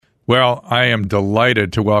Well, I am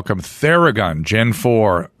delighted to welcome Theragun Gen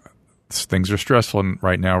 4. Things are stressful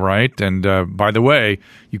right now, right? And by the way,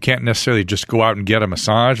 you can't necessarily just go out and get a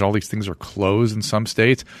massage. All these things are closed in some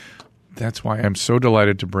states. That's why I'm so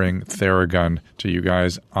delighted to bring Theragun to you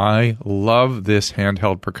guys. I love this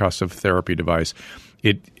handheld percussive therapy device.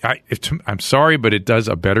 I'm sorry, but it does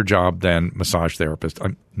a better job than massage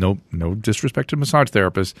therapists. No disrespect to massage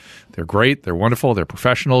therapists. They're great. They're wonderful. They're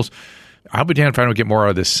professionals. I'll be damned if I don't get more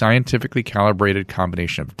out of this scientifically calibrated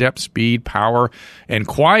combination of depth, speed, power, and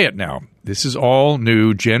quiet now. This is all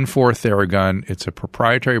new Gen 4 Theragun. It's a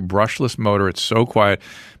proprietary brushless motor. It's so quiet.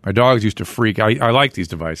 My dogs used to freak. I like these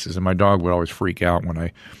devices, and my dog would always freak out when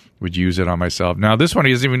I would use it on myself. Now, this one,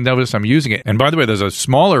 he doesn't even notice I'm using it. And by the way, there's a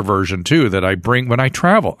smaller version, too, that I bring when I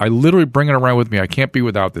travel. I literally bring it around with me. I can't be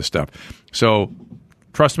without this stuff. So,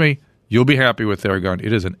 trust me, you'll be happy with Theragun.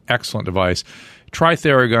 It is an excellent device. Try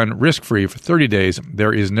Theragun risk-free for 30 days.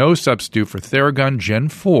 There is no substitute for Theragun Gen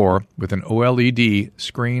 4 with an OLED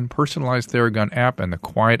screen, personalized Theragun app, and the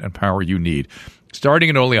quiet and power you need. Starting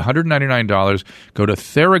at only $199, go to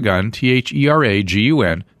Theragun,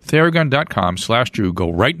 Theragun, Theragun.com/Drew.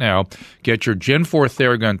 Go right now. Get your Gen 4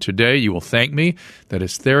 Theragun today. You will thank me. That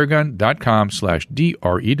is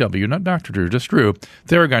Theragun.com/DREW, not Dr. Drew, just Drew.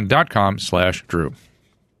 Theragun.com/Drew.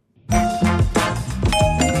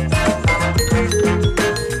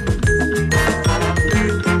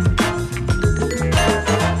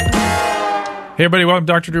 Hey, everybody, welcome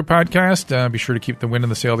to Dr. Drew Podcast. Be sure to keep the wind in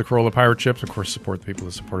the sail of the Corolla Pirate ships. Of course, support the people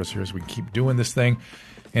that support us here as we keep doing this thing.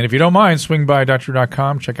 And if you don't mind, swing by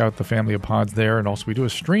drdrew.com. Check out the family of pods there. And also, we do a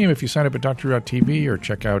stream if you sign up at drdrew.tv or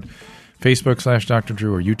check out Facebook/Dr.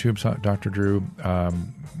 Drew or YouTube Dr. Drew.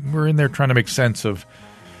 We're in there trying to make sense of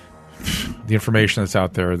the information that's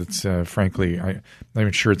out there that's, frankly, I'm not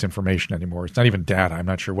even sure it's information anymore. It's not even data. I'm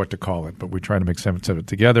not sure what to call it, but we try to make sense of it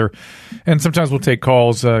together. And sometimes we'll take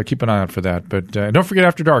calls. Keep an eye out for that. But don't forget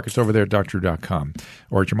After Dark. It's over there at drdrew.com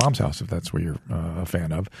or at your mom's house if that's what you're a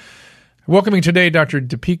fan of. Welcoming today Dr.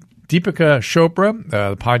 Deepika Chopra.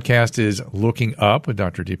 The podcast is Looking Up with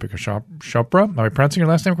Dr. Deepika Chopra. Am I pronouncing your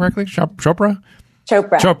last name correctly? Chopra?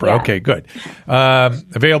 Chopra. Yeah. Okay, good.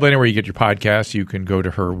 Available anywhere you get your podcasts. You can go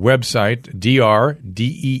to her website, DRDEEPIKA,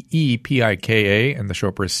 and the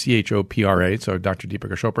Chopra is CHOPRA, so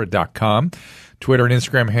DrDeepikaChopra.com. Twitter and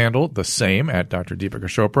Instagram handle, the same, at Dr. Deepika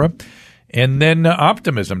Chopra. And then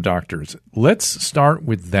Optimism Doctors. Let's start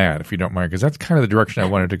with that, if you don't mind, because that's kind of the direction I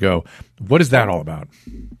wanted to go. What is that all about?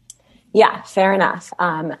 Yeah, fair enough.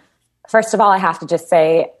 First of all, I have to just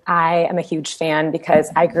say I am a huge fan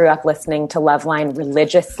because I grew up listening to Loveline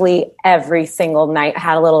religiously every single night. I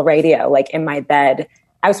had a little radio like in my bed.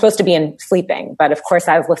 I was supposed to be sleeping, but of course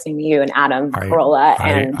I was listening to you and Adam Carolla.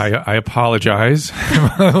 I apologize.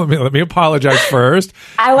 let me apologize first.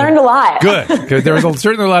 I learned a lot. Good, because there was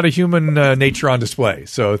certainly a lot of human nature on display.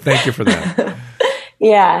 So thank you for that.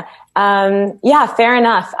 Yeah, fair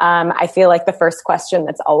enough. I feel like the first question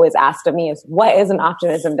that's always asked of me is, what is an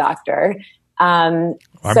optimism doctor? I'm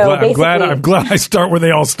glad I start where they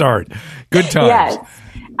all start. Good times. Yes.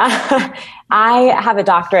 I have a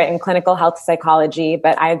doctorate in clinical health psychology,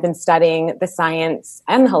 but I've been studying the science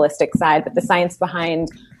and the holistic side, but the science behind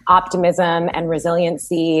optimism and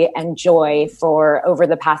resiliency and joy for over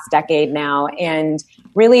the past decade now. And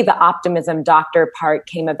really the optimism doctor part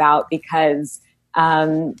came about because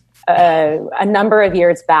a number of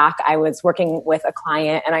years back, I was working with a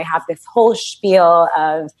client and I have this whole spiel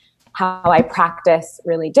of how I practice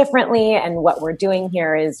really differently. And what we're doing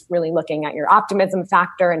here is really looking at your optimism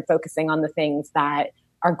factor and focusing on the things that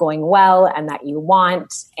are going well and that you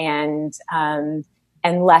want, and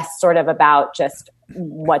less sort of about just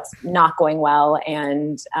what's not going well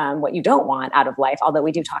and what you don't want out of life, although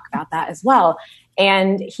we do talk about that as well.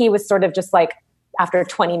 And he was sort of just like, after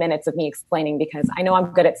 20 minutes of me explaining, because I know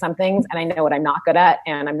I'm good at some things and I know what I'm not good at,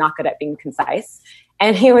 and I'm not good at being concise.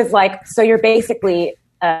 And he was like, so you're basically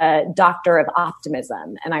a doctor of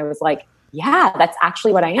optimism. And I was like, yeah, that's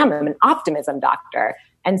actually what I am. I'm an optimism doctor.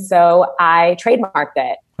 And so I trademarked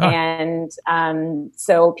it. Huh. And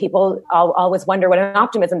so people always wonder what an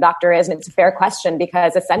optimism doctor is. And it's a fair question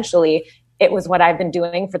because essentially it was what I've been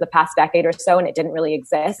doing for the past decade or so, and it didn't really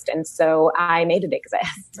exist. And so I made it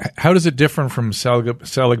exist. How does it differ from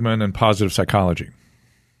Seligman and positive psychology?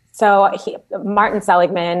 So Martin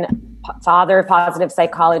Seligman, father of positive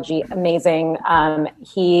psychology, amazing.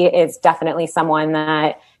 He is definitely someone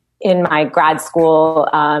that in my grad school,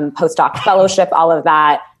 postdoc fellowship, all of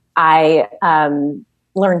that, I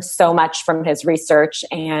learned so much from his research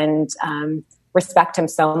and respect him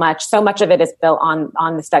so much. So much of it is built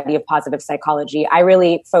on the study of positive psychology. I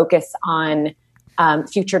really focus on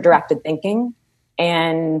future-directed thinking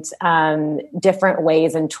and different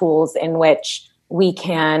ways and tools in which we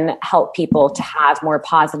can help people to have more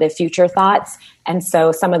positive future thoughts. And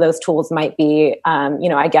so some of those tools might be,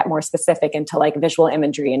 I get more specific into like visual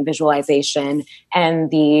imagery and visualization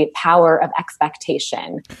and the power of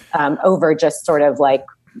expectation over just sort of like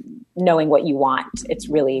knowing what you want. It's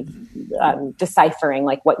really deciphering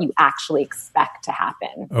like what you actually expect to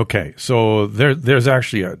happen. Okay. So there's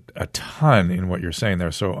actually a ton in what you're saying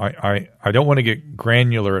there. So I don't want to get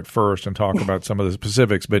granular at first and talk about some of the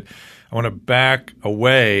specifics, but I want to back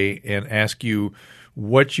away and ask you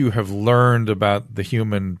what you have learned about the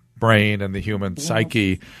human brain and the human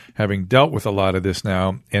psyche, having dealt with a lot of this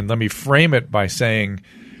now. And let me frame it by saying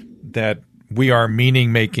that we are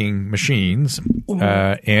meaning-making machines,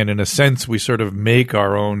 and in a sense, we sort of make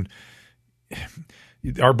our own.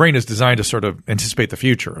 Our brain is designed to sort of anticipate the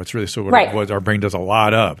future. That's really sort of what our brain does a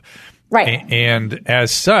lot of. Right. And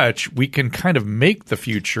as such, we can kind of make the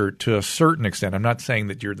future to a certain extent. I'm not saying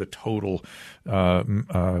that you're the total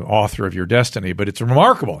author of your destiny, but it's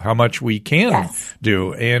remarkable how much we can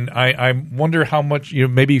do. And I wonder how much,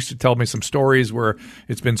 maybe you should tell me some stories where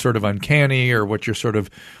it's been sort of uncanny, or what your sort of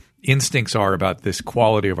instincts are about this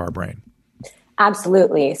quality of our brain.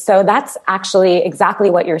 Absolutely. So that's actually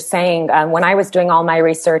exactly what you're saying. When I was doing all my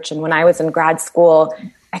research and when I was in grad school,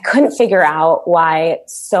 I couldn't figure out why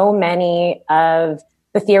so many of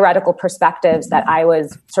the theoretical perspectives that I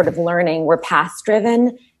was sort of learning were past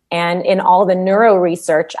driven. And in all the neuro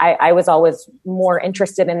research, I was always more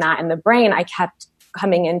interested in that in the brain. I kept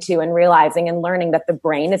coming into and realizing and learning that the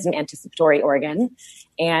brain is an anticipatory organ,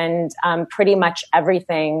 and pretty much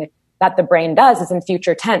everything that the brain does is in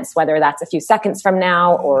future tense, whether that's a few seconds from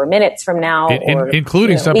now or minutes from now,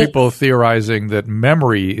 including some people theorizing that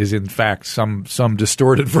memory is in fact some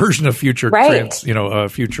distorted version of future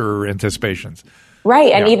future anticipations.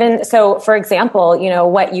 Right, and even so, for example,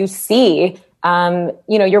 what you see.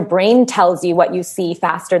 Your brain tells you what you see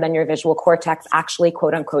faster than your visual cortex actually,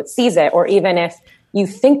 quote unquote, sees it. Or even if you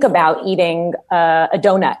think about eating a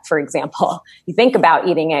donut, for example, you think about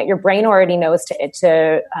eating it, your brain already knows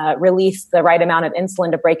to release the right amount of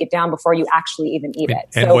insulin to break it down before you actually even eat it.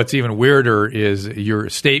 And what's even weirder is your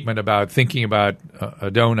statement about thinking about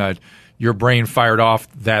a donut. Your brain fired off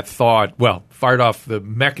the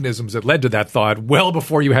mechanisms that led to that thought well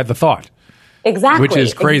before you had the thought. Exactly. Which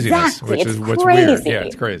is craziness, which is what's weird. Yeah,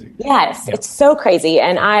 it's crazy. Yes, it's so crazy.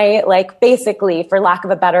 And I basically, for lack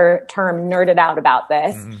of a better term, nerded out about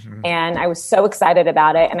this. Mm-hmm. And I was so excited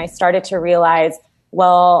about it. And I started to realize,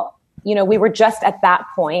 we were just at that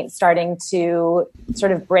point starting to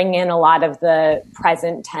sort of bring in a lot of the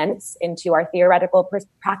present tense into our theoretical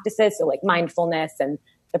practices. So like mindfulness and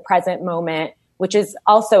the present moment, which is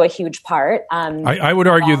also a huge part. I would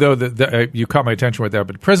argue, though, that you caught my attention with that,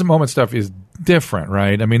 but present moment stuff is different,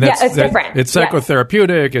 right? I mean, it's different. It's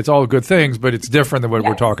psychotherapeutic. It's all good things, but it's different than what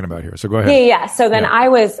we're talking about here. So go ahead. Yeah. So then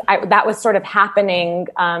that was sort of happening.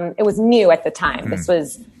 It was new at the time. This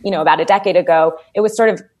was, about a decade ago. It was sort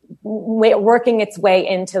of working its way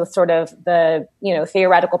into sort of the,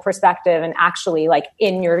 theoretical perspective and actually like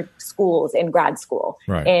in your schools, in grad school,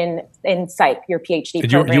 in psych, your PhD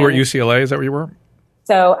program. You were at UCLA? Is that where you were?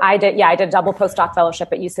 So I did a double postdoc fellowship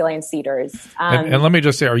at UCLA and Cedars. And let me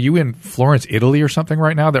just say, are you in Florence, Italy or something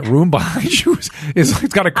right now? That room behind you it's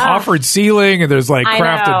got a coffered ceiling and there's like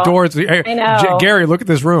crafted doors. Hey, I know. Gary, look at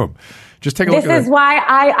this room. Just take a look at it. This is why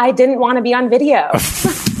I didn't want to be on video.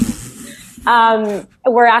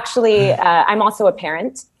 We're actually, I'm also a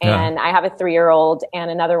parent, and I have a 3-year-old and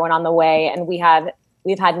another one on the way. And we've had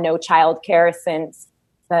no childcare since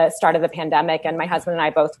the start of the pandemic, and my husband and I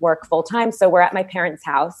both work full time. So we're at my parents'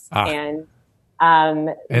 house, and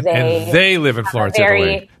they live in Florence,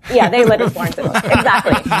 Italy. Yeah, they live in Florence, Italy.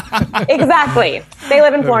 Exactly. They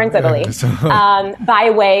live in Florence, Italy, by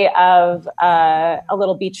way of a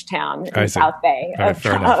little beach town in the South Bay of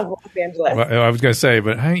Los Angeles. Well, I was going to say,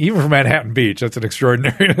 but even from Manhattan Beach, that's an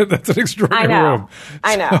extraordinary room.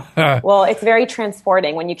 I know. Well, it's very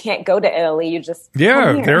transporting. When you can't go to Italy, you just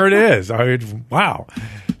there it is. Wow.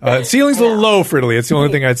 Ceiling's a little low for Italy. It's the only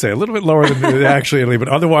thing I'd say. A little bit lower than actually Italy, but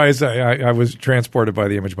otherwise, I was transported by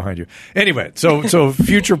the image behind you. Anyway, so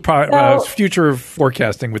future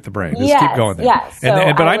forecasting with the brain. Just keep going there. Yes.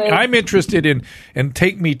 But I'm interested in, and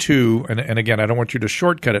take me to, and again, I don't want you to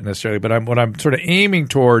shortcut it necessarily, but what I'm sort of aiming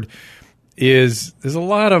toward is there's a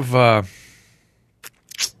lot of.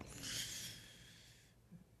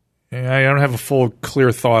 I don't have a full,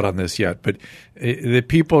 clear thought on this yet, but that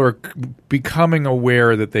people are becoming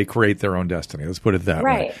aware that they create their own destiny. Let's put it that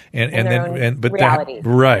way. But reality.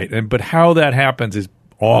 But how that happens is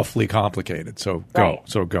awfully complicated. So go.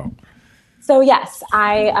 Right. Go. So yes,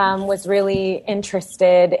 I was really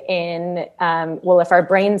interested in, if our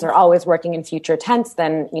brains are always working in future tense,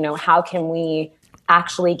 then, how can we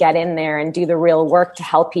actually get in there and do the real work to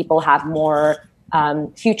help people have more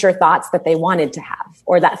future thoughts that they wanted to have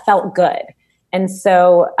or that felt good. And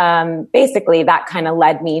so basically that kind of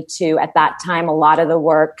led me to, at that time, a lot of the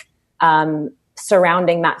work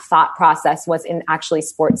surrounding that thought process was in actually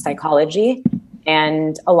sports psychology.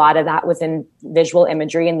 And a lot of that was in visual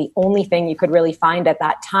imagery. And the only thing you could really find at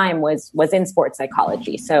that time was in sports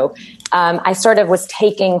psychology. So I sort of was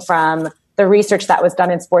taking from the research that was done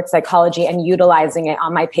in sports psychology and utilizing it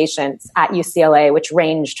on my patients at UCLA, which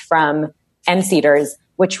ranged from and Cedars,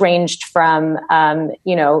 which ranged from,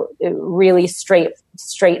 really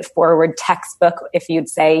straightforward textbook, if you'd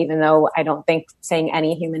say, even though I don't think saying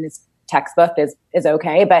any human is textbook is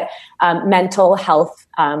okay, but mental health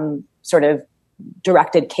sort of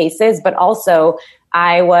directed cases. But also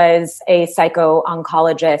I was a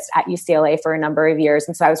psycho-oncologist at UCLA for a number of years.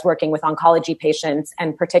 And so I was working with oncology patients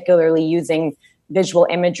and particularly using visual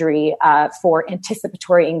imagery for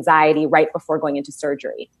anticipatory anxiety right before going into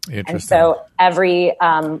surgery. And so every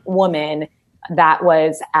woman that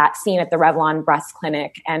was seen at the Revlon Breast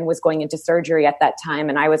Clinic and was going into surgery at that time,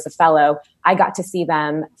 and I was a fellow, I got to see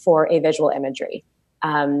them for a visual imagery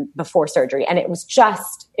before surgery. And it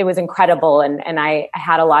was incredible. And I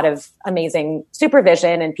had a lot of amazing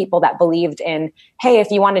supervision and people that believed in, hey,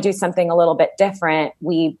 if you want to do something a little bit different,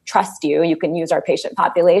 we trust you. You can use our patient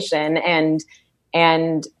population.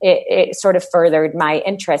 And it sort of furthered my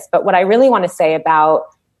interest. But what I really want to say about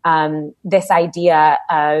this idea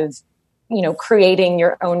of, creating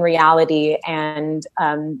your own reality and,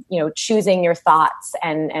 choosing your thoughts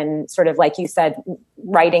and sort of, like you said,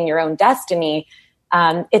 writing your own destiny,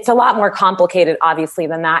 it's a lot more complicated, obviously,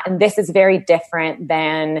 than that. And this is very different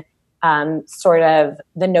than sort of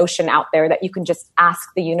the notion out there that you can just ask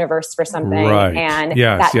the universe for something and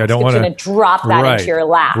that's going to drop that into your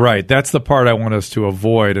lap. Right. That's the part I want us to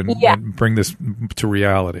avoid and bring this to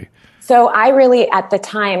reality. So I really, at the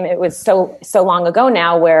time, it was so long ago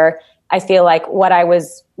now, where I feel like what I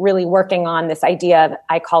was really working on, this idea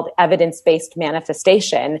I called evidence-based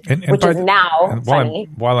manifestation, which is now funny.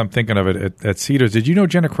 While I'm thinking of it, at Cedars, did you know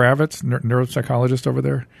Jenna Kravitz, neuropsychologist over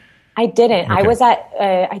there? I didn't.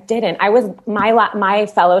 Okay. I didn't. My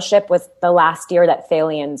fellowship was the last year that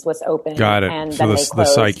Thalians was open. Got it. And so then they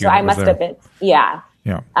closed. So I must have been, Yeah.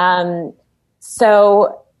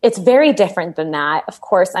 So it's very different than that. Of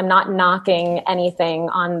course, I'm not knocking anything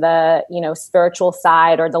on the, spiritual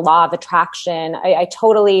side or the law of attraction. I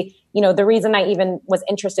totally, the reason I even was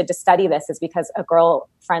interested to study this is because a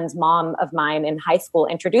girlfriend's mom of mine in high school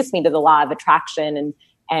introduced me to the law of attraction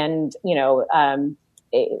and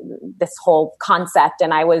this whole concept.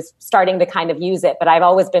 And I was starting to kind of use it, but I've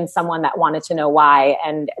always been someone that wanted to know why.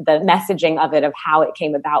 And the messaging of it, of how it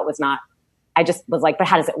came about, was not, I just was like, but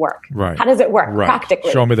how does it work? Right. How does it work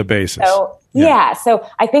practically? Show me the basis. So, So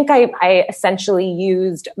I think I essentially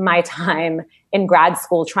used my time in grad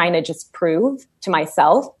school trying to just prove to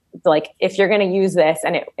myself, like, if you're going to use this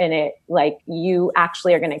and it like, you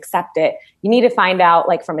actually are going to accept it, you need to find out,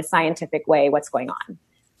 like, from a scientific way, what's going on.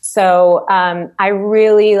 So I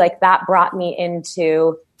really, that brought me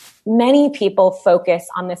into, many people focus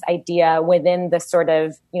on this idea within the sort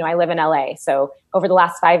of, I live in LA. So over the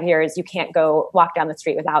last 5 years, you can't go walk down the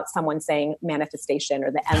street without someone saying manifestation or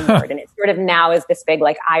the M word. And it sort of now is this big,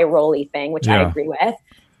 eye rolly thing, which I agree with,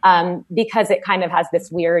 because it kind of has this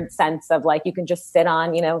weird sense of, you can just sit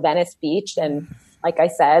on, Venice Beach and, like I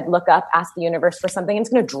said, look up, ask the universe for something, and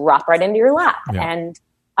it's going to drop right into your lap. Yeah. And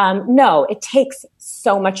no, it takes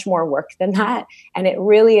so much more work than that. And it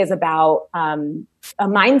really is about a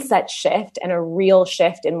mindset shift and a real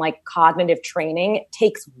shift in cognitive training. It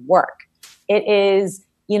takes work. It is,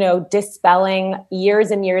 dispelling years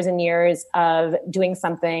and years and years of doing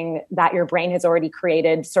something that your brain has already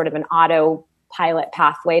created, sort of an autopilot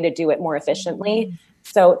pathway to do it more efficiently. Mm-hmm.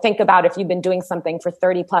 So think about if you've been doing something for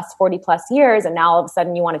 30 plus, 40 plus years, and now all of a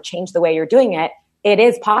sudden you want to change the way you're doing it. It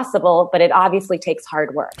is possible, but it obviously takes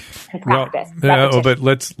hard work and practice. But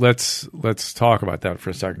let's talk about that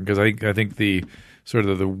for a second, because I think the sort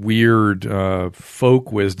of the weird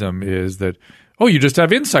folk wisdom is that, you just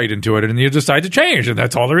have insight into it and you decide to change, and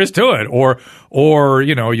that's all there is to it, or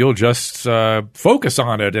you'll just focus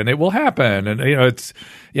on it and it will happen, and it's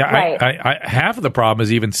right. I half of the problem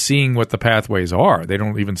is even seeing what the pathways are. They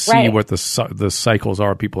don't even see what the cycles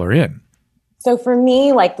are people are in. So for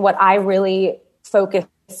me, what I really focus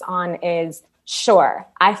on is, sure,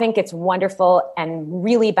 I think it's wonderful and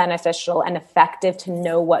really beneficial and effective to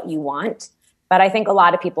know what you want. But I think a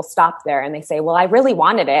lot of people stop there and they say, well, I really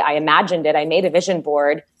wanted it. I imagined it. I made a vision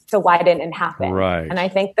board. So why didn't it happen? Right. And I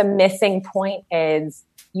think the missing point is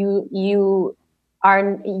you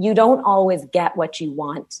don't always get what you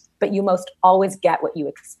want, but you most always get what you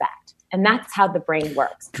expect. And that's how the brain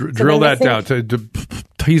works. Drill that down. To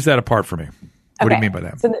tease that apart for me. What do you mean by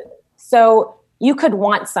that? So you could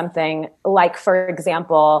want something like, for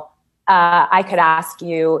example, I could ask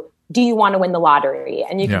you, do you want to win the lottery?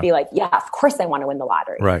 And you could be like, yeah, of course I want to win the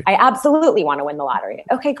lottery. Right. I absolutely want to win the lottery.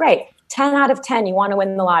 Okay, great. 10 out of 10, you want to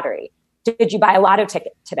win the lottery. Did you buy a lotto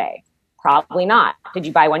ticket today? Probably not. Did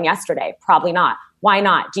you buy one yesterday? Probably not. Why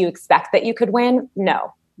not? Do you expect that you could win?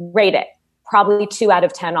 No. Rate it. Probably 2 out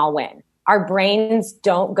of 10 I'll win. Our brains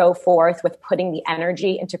don't go forth with putting the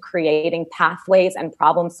energy into creating pathways and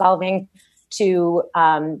problem solving to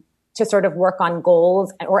sort of work on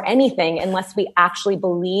goals or anything unless we actually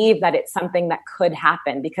believe that it's something that could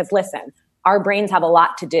happen. Because listen, our brains have a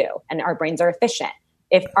lot to do and our brains are efficient.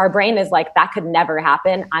 If our brain is like, that could never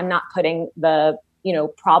happen, I'm not putting the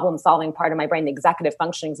problem solving part of my brain, the executive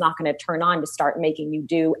functioning is not going to turn on to start making you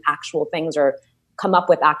do actual things or come up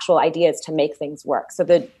with actual ideas to make things work. So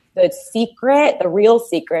the secret, the real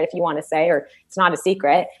secret, if you want to say, or it's not a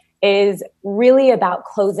secret, is really about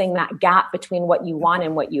closing that gap between what you want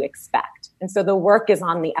and what you expect. And so the work is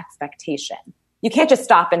on the expectation. You can't just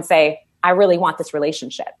stop and say, I really want this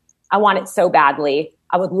relationship. I want it so badly.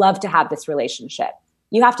 I would love to have this relationship.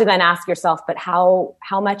 You have to then ask yourself, but how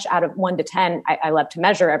much out of 1 to 10, I love to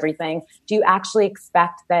measure everything, do you actually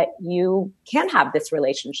expect that you can have this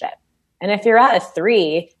relationship? And if you're at a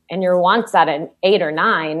 3 and your wants at an 8 or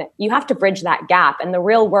 9, you have to bridge that gap. And the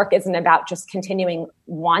real work isn't about just continuing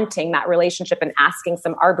wanting that relationship and asking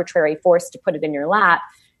some arbitrary force to put it in your lap.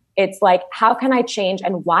 It's like, how can I change?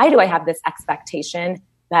 And why do I have this expectation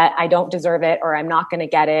that I don't deserve it or I'm not going to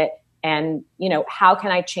get it? And, how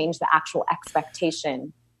can I change the actual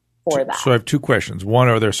expectation for that? So I have 2 questions. One,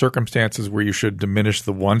 are there circumstances where you should diminish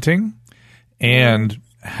the wanting? And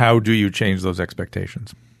how do you change those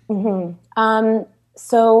expectations? Mm-hmm.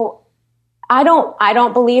 So I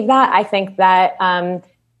don't believe that. I think that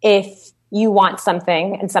if you want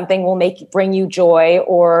something and something will bring you joy,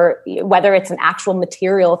 or whether it's an actual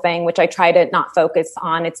material thing, which I try to not focus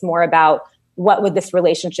on, it's more about what would this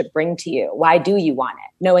relationship bring to you? Why do you want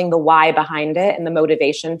it? Knowing the why behind it and the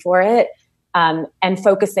motivation for it, and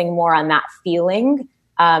focusing more on that feeling.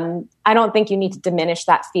 I don't think you need to diminish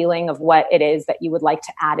that feeling of what it is that you would like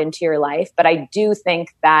to add into your life. But I do think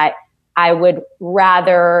that I would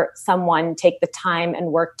rather someone take the time and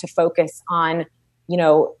work to focus on,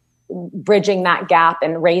 bridging that gap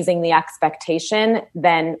and raising the expectation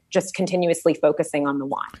than just continuously focusing on the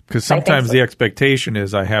want. Because sometimes the expectation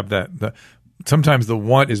is I have that. Sometimes the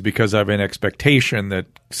want is because I have an expectation that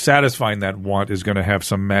satisfying that want is going to have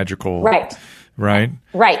some magical... Right.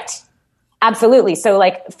 Absolutely. So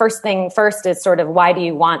first thing first is sort of, why do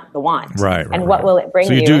you want the want? Right. And what will it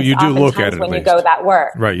bring you? So you do look at it when you go that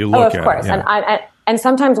work. Right. You look at it. Of course. Yeah. And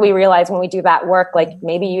sometimes we realize when we do that work,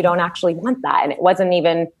 maybe you don't actually want that. And it wasn't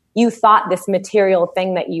even, you thought this material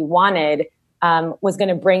thing that you wanted was going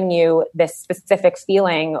to bring you this specific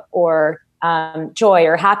feeling or joy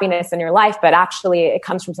or happiness in your life, but actually it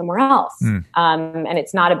comes from somewhere else. And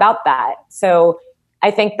it's not about that. So I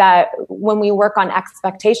think that when we work on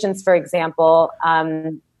expectations, for example,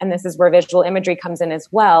 and this is where visual imagery comes in as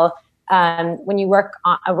well, when you work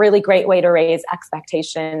on a really great way to raise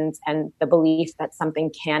expectations and the belief that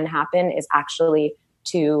something can happen is actually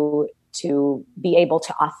to be able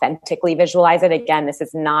to authentically visualize it. Again, this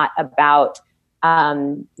is not about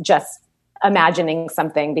just imagining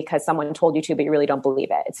something because someone told you to, but you really don't believe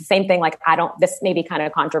it. It's the same thing. This may be kind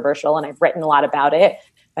of controversial and I've written a lot about it,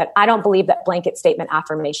 but I don't believe that blanket statement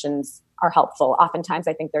affirmations are helpful. Oftentimes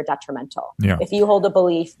I think they're detrimental. Yeah. If you hold a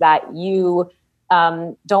belief that you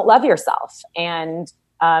don't love yourself and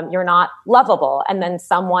you're not lovable, and then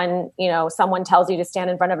someone tells you to stand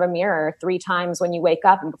in front of a mirror 3 times when you wake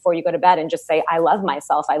up and before you go to bed and just say, I love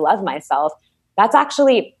myself, that's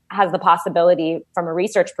actually has the possibility from a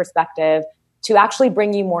research perspective to actually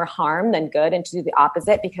bring you more harm than good, and to do the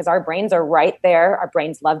opposite, because our brains are right there. Our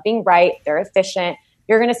brains love being right. They're efficient.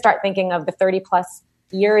 You're going to start thinking of the 30 plus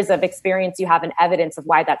years of experience you have and evidence of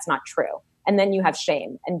why that's not true. And then you have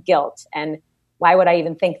shame and guilt and why would I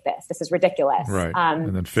even think this? This is ridiculous. Right.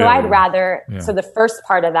 And then so I'd rather, so the first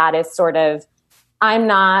part of that is sort of, I'm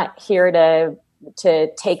not here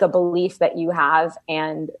to take a belief that you have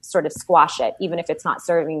and sort of squash it, even if it's not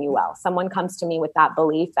serving you well. Someone comes to me with that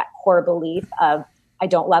belief, that core belief of, I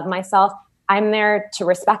don't love myself. I'm there to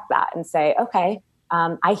respect that and say, okay,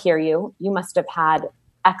 I hear you. You must have had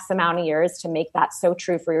X amount of years to make that so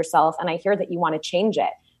true for yourself. And I hear that you want to change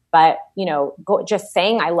it. But, just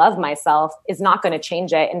saying I love myself is not going to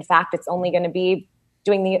change it. In fact, it's only going to be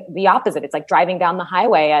doing the opposite. It's like driving down the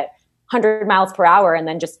highway at 100 miles per hour and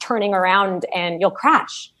then just turning around and you'll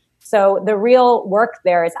crash. So the real work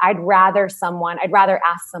there is I'd rather ask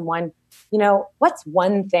someone, what's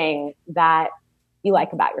one thing that you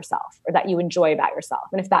like about yourself or that you enjoy about yourself?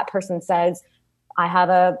 And if that person says, I have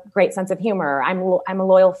a great sense of humor, I'm a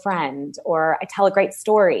loyal friend, or I tell a great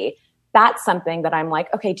story, that's something that I'm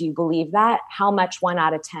like, okay, do you believe that? How much 1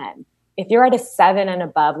 out of 10? If you're at a 7 and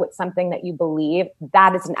above with something that you believe,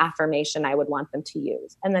 that is an affirmation I would want them to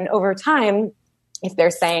use. And then over time, if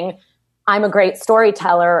they're saying, I'm a great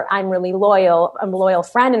storyteller, I'm really loyal, I'm a loyal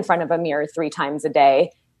friend in front of a mirror 3 times a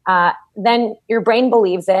day, then your brain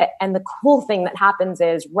believes it. And the cool thing that happens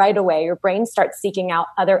is right away, your brain starts seeking out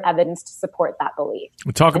other evidence to support that belief.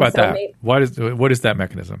 We'll talk about that. What is that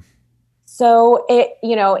mechanism? So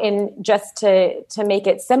in just to make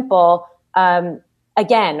it simple,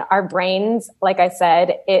 again, our brains, like I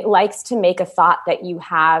said, it likes to make a thought that you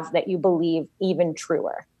have that you believe even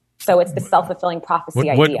truer. So it's the self-fulfilling prophecy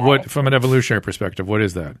idea. What from an evolutionary perspective, what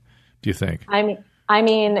is that, do you think?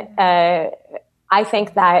 I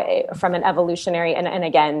think that from an evolutionary, and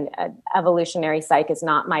again, evolutionary psych is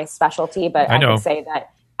not my specialty, but I would say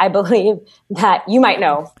that I believe that you might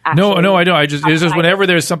know. Actually. No, I don't. It's just whenever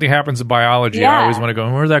there's something happens in biology, I always want to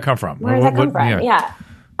go, where did that come from? Where did that come from? Yeah.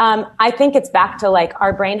 I think it's back to like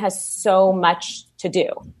our brain has so much to do.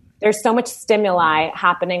 There's so much stimuli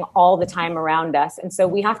happening all the time around us. And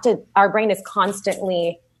so our brain is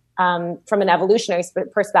constantly, from an evolutionary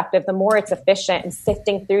perspective, the more it's efficient in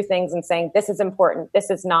sifting through things and saying, this is important, this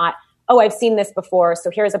is not, oh, I've seen this before,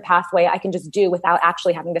 so here's a pathway I can just do without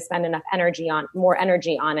actually having to spend more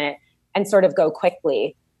energy on it and sort of go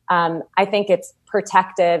quickly. I think it's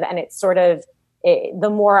protective, and it's sort of, the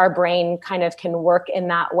more our brain kind of can work in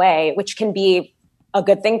that way, which can be a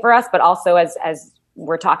good thing for us, but also as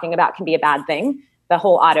we're talking about, can be a bad thing. The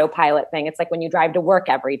whole autopilot thing. It's like when you drive to work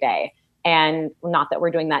every day, and not that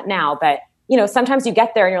we're doing that now, but sometimes you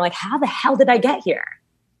get there and you're like, how the hell did I get here?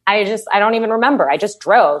 I don't even remember. I just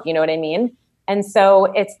drove, you know what I mean? And so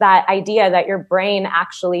it's that idea that your brain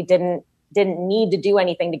actually didn't need to do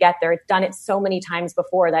anything to get there. It's done it so many times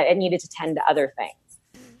before that it needed to tend to other things.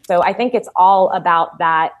 So I think it's all about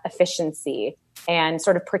that efficiency and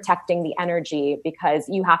sort of protecting the energy, because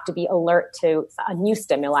you have to be alert to a new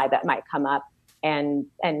stimuli that might come up and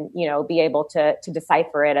be able to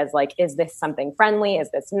decipher it as like, is this something friendly? Is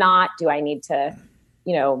this not? Do I need to,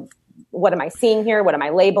 what am I seeing here? What am I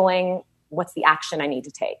labeling? What's the action I need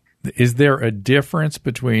to take? Is there a difference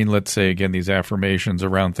between, let's say, again, these affirmations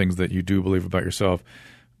around things that you do believe about yourself,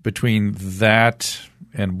 between that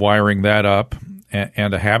and wiring that up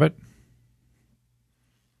and a habit?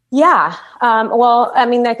 Yeah. Well, I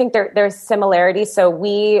mean, I think there's similarities. So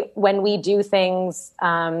when we do things,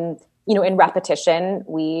 in repetition,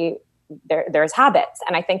 there's habits.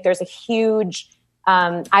 And I think there's a huge,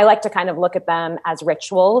 I like to kind of look at them as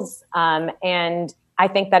rituals. And I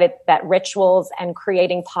think that rituals and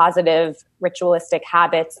creating positive ritualistic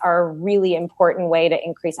habits are a really important way to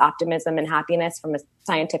increase optimism and happiness from a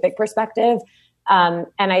scientific perspective. And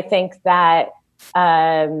I think that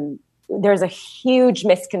there's a huge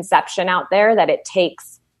misconception out there that it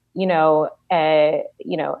takes, a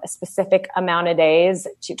specific amount of days.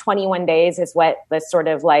 21 days is what the sort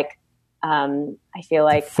of like, I feel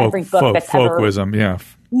like every book that's folkwism, yeah.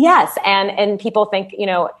 Yes. And people think,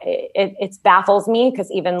 it baffles me,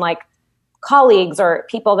 because even like colleagues or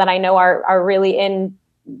people that I know are really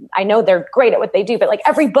I know they're great at what they do, but like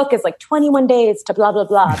every book is like 21 days to blah, blah,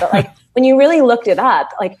 blah. But like when you really looked it up,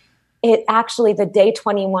 like it actually, the day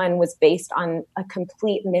 21 was based on a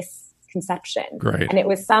complete misconception. Great. And it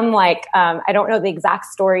was some like, I don't know the exact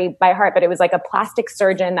story by heart, but it was like a plastic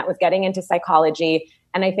surgeon that was getting into psychology.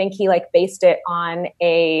 And I think he like based it on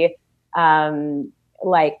a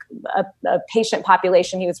patient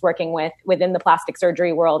population he was working with within the plastic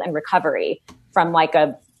surgery world and recovery from like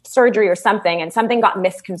a surgery or something. And something got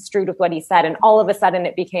misconstrued with what he said. And all of a sudden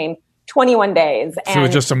it became 21 days. So it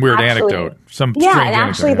was just some weird anecdote. Some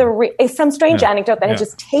strange anecdote that had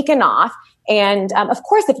just taken off. And of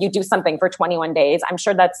course, if you do something for 21 days, I'm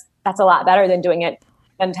sure that's a lot better than doing it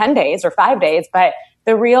in 10 days or 5 days. But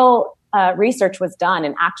the real research was done.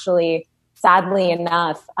 And actually, sadly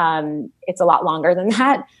enough, it's a lot longer than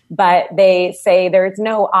that. But they say there's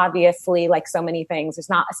no, obviously, like so many things, there's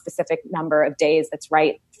not a specific number of days that's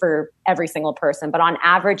right for every single person. But on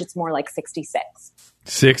average, it's more like 66.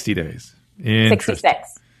 60 days. Interesting.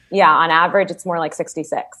 66. Yeah, on average, it's more like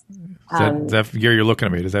 66. That Gary, you're looking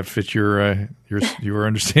at me. Does that fit your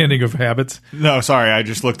understanding of habits? No, sorry. I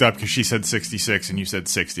just looked up because she said 66 and you said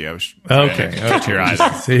 60. I was okay. Your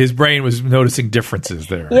eyes. See, his brain was noticing differences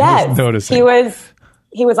there. Yes, he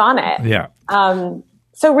was on it. Yeah.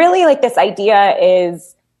 So really, like, this idea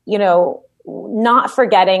is, not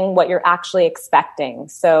forgetting what you're actually expecting.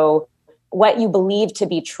 So what you believe to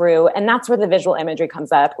be true. And that's where the visual imagery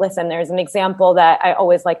comes up. Listen, there's an example that I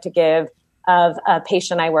always like to give of a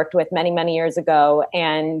patient I worked with many, many years ago.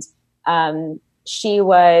 And she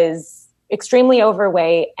was extremely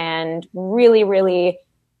overweight and really, really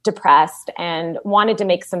depressed and wanted to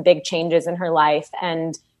make some big changes in her life.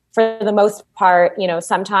 And for the most part,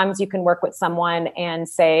 sometimes you can work with someone and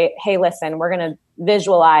say, hey, listen, we're going to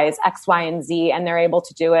visualize X, Y, and Z, and they're able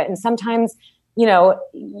to do it. And sometimes,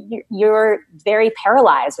 you're very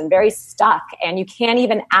paralyzed and very stuck, and you can't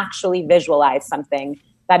even actually visualize something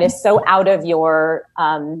that is so out of your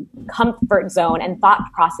comfort zone and thought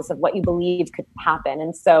process of what you believe could happen.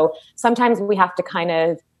 And so sometimes we have to kind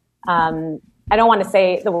of, I don't want to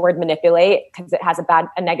say the word manipulate because it has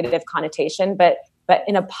a negative connotation, but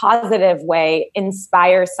in a positive way,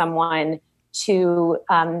 inspire someone to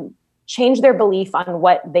change their belief on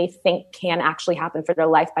what they think can actually happen for their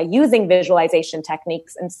life by using visualization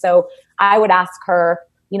techniques. And so I would ask her,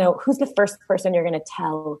 who's the first person you're going to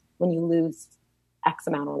tell when you lose X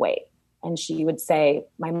amount of weight? And she would say,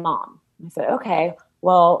 my mom. I said, okay,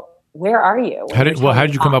 well, where are you? How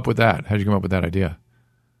did you come up with that? How did you come up with that idea?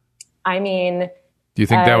 I mean, do you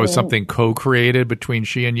think that was something co-created between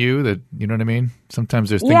she and you? That, you know what I mean? Sometimes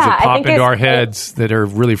there's things that pop into our heads that are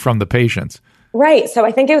really from the patients. Right. So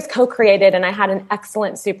I think it was co-created, and I had an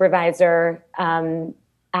excellent supervisor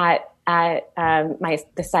at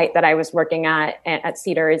the site that I was working at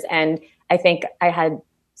Cedars. And I think I had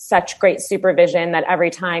such great supervision that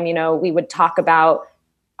every time, we would talk about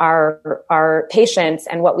our patients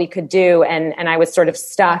and what we could do. And I was sort of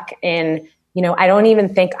stuck in, I don't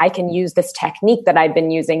even think I can use this technique that I've been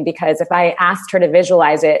using, because if I asked her to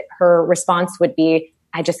visualize it, her response would be,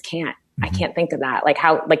 I just can't. I can't think of that.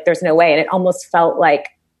 There's no way. And it almost felt like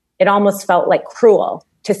cruel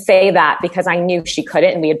to say that, because I knew she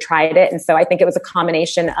couldn't and we had tried it. And so I think it was a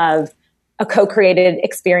combination of a co-created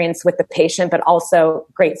experience with the patient, but also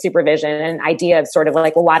great supervision and an idea of sort of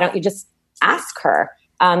like, well, why don't you just ask her?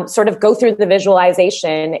 Sort of go through the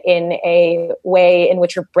visualization in a way in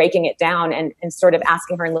which you're breaking it down and sort of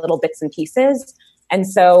asking her in little bits and pieces. And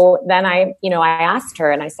so then I asked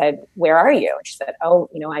her and I said, where are you? And she said,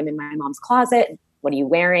 I'm in my mom's closet. What are you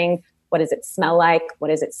wearing? What does it smell like? What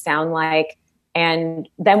does it sound like? And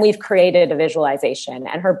then we've created a visualization,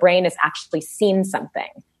 and her brain has actually seen something.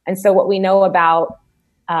 And so what we know about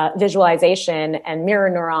visualization and mirror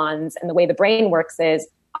neurons and the way the brain works is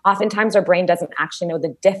oftentimes our brain doesn't actually know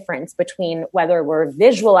the difference between whether we're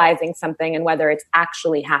visualizing something and whether it's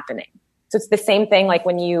actually happening. So it's the same thing like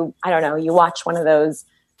when you watch one of those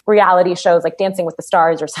reality shows like Dancing with the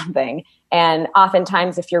Stars or something. And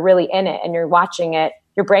oftentimes if you're really in it and you're watching it,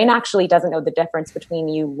 your brain actually doesn't know the difference between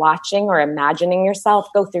you watching or imagining yourself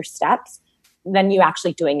go through steps than you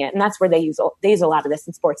actually doing it. And that's where they use a lot of this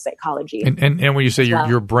in sports psychology. And when you say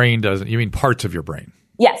your brain doesn't, you mean parts of your brain?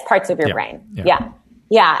 Yes, parts of your brain.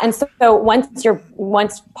 Yeah. And so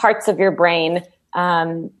once parts of your brain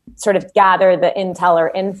sort of gather the intel or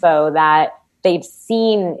info that you've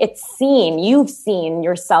seen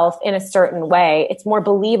yourself in a certain way, it's more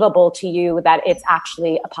believable to you that it's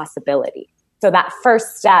actually a possibility. So that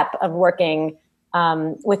first step of working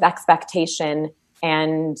with expectation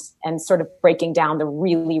and sort of breaking down the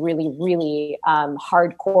really, really, really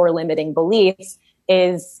hardcore limiting beliefs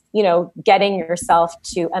is, getting yourself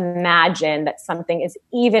to imagine that something is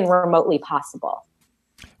even remotely possible.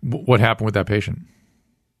 What happened with that patient?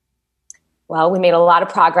 Well, we made a lot of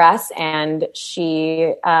progress, and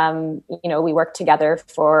she, we worked together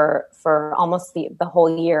for almost the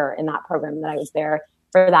whole year in that program that I was there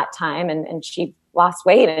for that time. And she lost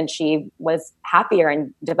weight, and she was happier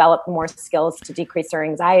and developed more skills to decrease her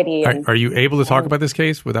anxiety. Are you able to talk about this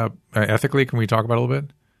case without ethically? Can we talk about it a little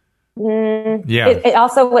bit? Yeah. It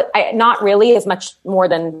also, not really as much more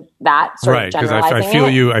than that. Right, because I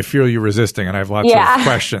feel you resisting, and I have lots of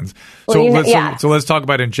questions. So let's talk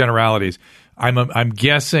about it in generalities. I'm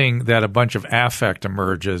guessing that a bunch of affect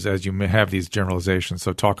emerges as you have these generalizations.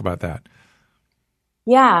 So talk about that.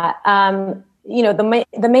 Yeah.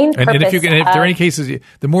 The main purpose. And if there are any cases,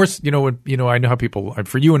 the more, I know how people,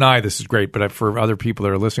 for you and I, this is great, but for other people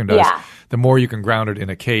that are listening to us, the more you can ground it in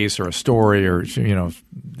a case or a story or,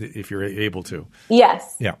 if you're able to.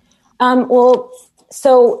 Yes. Yeah. Well,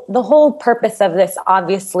 so the whole purpose of this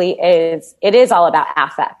obviously is, it is all about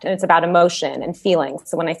affect, and it's about emotion and feelings.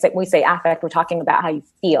 So when we say affect, we're talking about how you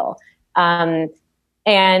feel.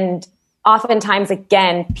 And oftentimes,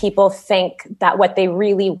 again, people think that what they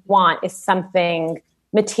really want is something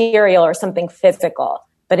material or something physical.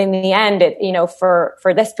 But in the end,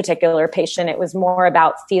 for this particular patient, it was more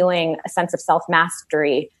about feeling a sense of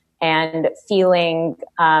self-mastery and feeling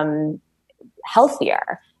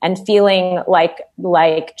healthier and feeling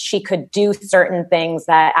like she could do certain things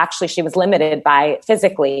that actually she was limited by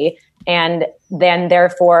physically, and then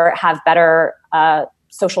therefore have better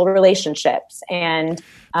social relationships and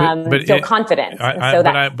feel confident.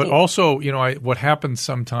 But also, what happens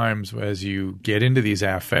sometimes as you get into these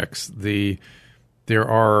affects, you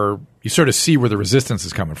sort of see where the resistance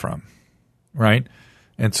is coming from, right?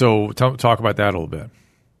 And so talk about that a little bit.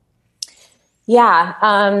 Yeah.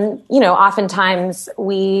 Oftentimes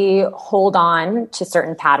we hold on to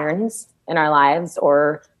certain patterns in our lives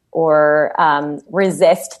or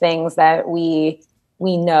resist things that we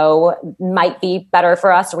know might be better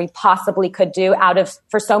for us, or we possibly could do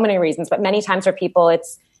for so many reasons. But many times for people,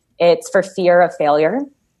 it's for fear of failure.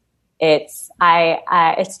 It's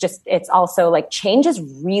also like change is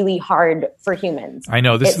really hard for humans. I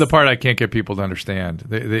know this is the part I can't get people to understand.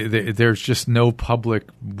 There's just no public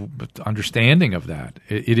understanding of that.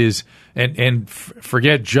 It is, and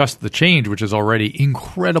forget just the change, which is already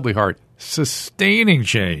incredibly hard. Sustaining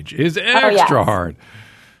change is extra hard.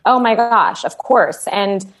 Oh my gosh, of course.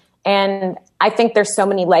 And I think there's so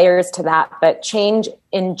many layers to that, but change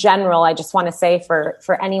in general, I just want to say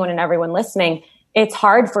for anyone and everyone listening, it's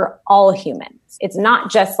hard for all humans. It's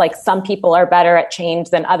not just like some people are better at change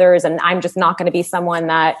than others, and I'm just not going to be someone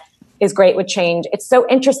that is great with change. It's so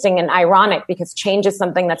interesting and ironic because change is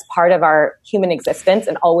something that's part of our human existence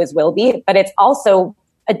and always will be, but it's also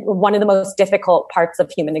one of the most difficult parts of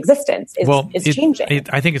human existence is changing.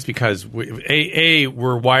 I think it's because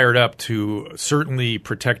we're wired up to certainly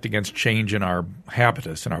protect against change in our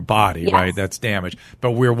habitus, in our body, yes. Right? That's damage.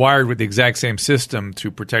 But we're wired with the exact same system to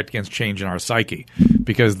protect against change in our psyche,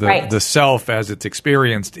 because the self as it's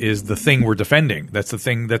experienced is the thing we're defending. That's the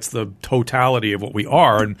thing. That's the totality of what we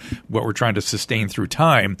are and what we're trying to sustain through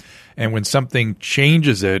time. And when something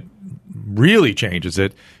changes it, really changes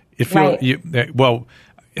it, it feels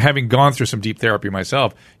having gone through some deep therapy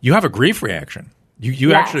myself, you have a grief reaction. You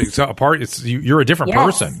yes. actually you're a different yes.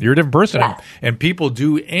 person. You're a different person, yes. and people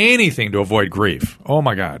do anything to avoid grief. Oh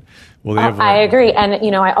my God! Well, I agree, and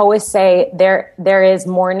I always say there's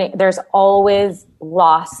always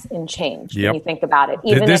loss in change when you think about it.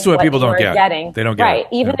 Even this is what people don't get. They don't get it.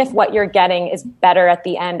 Even if what you're getting is better at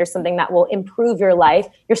the end or something that will improve your life,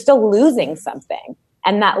 you're still losing something,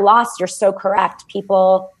 and that loss. You're so correct.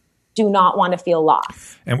 People do not want to feel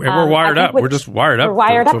loss. And we're wired up. We're just wired up. We're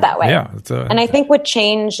wired up that way. Yeah. And I think with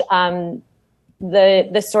change,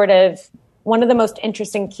 the sort of one of the most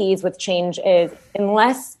interesting keys with change is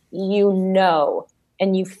unless you know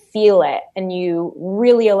and you feel it and you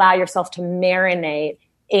really allow yourself to marinate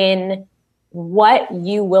in what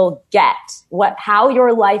you will get, how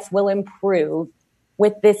your life will improve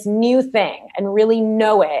with this new thing and really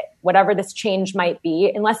know it, whatever this change might be,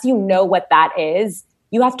 unless you know what that is,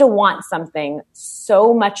 you have to want something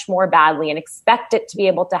so much more badly and expect it to be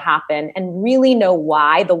able to happen and really know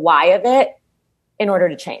the why of it in order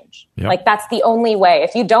to change. Yep. Like that's the only way.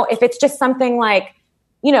 If it's just something like,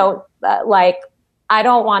 like I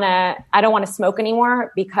don't want to smoke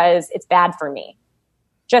anymore because it's bad for me.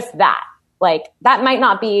 Just that, like that might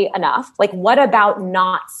not be enough. Like what about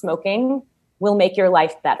not smoking will make your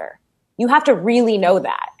life better? You have to really know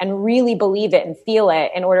that and really believe it and feel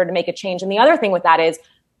it in order to make a change. And the other thing with that is,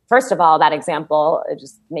 first of all, that example, it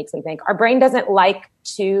just makes me think our brain doesn't like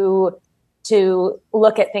to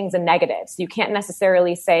look at things in negative. So you can't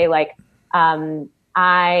necessarily say like,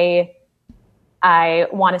 I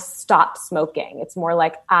want to stop smoking. It's more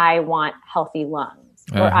like I want healthy lungs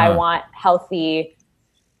or I want healthy.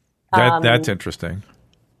 That's interesting.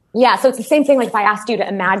 Yeah. So it's the same thing. Like if I asked you to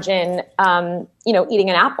imagine, eating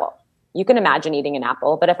an apple. You can imagine eating an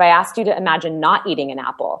apple, but if I asked you to imagine not eating an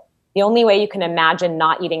apple, the only way you can imagine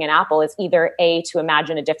not eating an apple is either to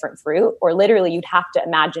imagine a different fruit, or literally you'd have to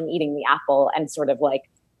imagine eating the apple and sort of like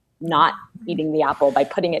not eating the apple by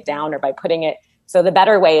putting it down or by putting it. So the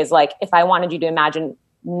better way is like, if I wanted you to imagine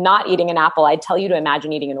not eating an apple, I'd tell you to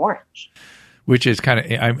imagine eating an orange. Which is kind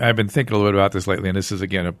of, I've been thinking a little bit about this lately, and this is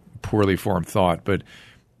again a poorly formed thought, but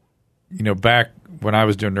back when I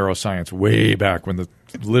was doing neuroscience, way back when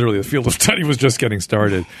literally the field of study was just getting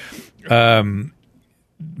started. By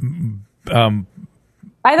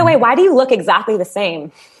the way, why do you look exactly the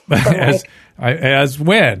same? As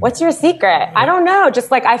when? What's your secret? I don't know.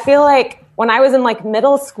 Just like, I feel like when I was in like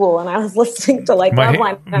middle school and I was listening to like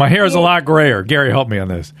Loveline. My hair is a lot grayer. Gary, help me on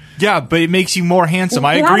this. Yeah, but it makes you more handsome.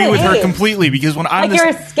 I agree with her completely because when I'm like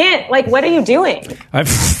your skin, like what are you doing?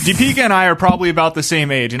 Deepika and I are probably about the same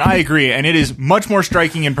age, and I agree. And it is much more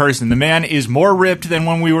striking in person. The man is more ripped than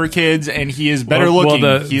when we were kids, and he is better looking.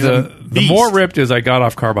 The more ripped is I got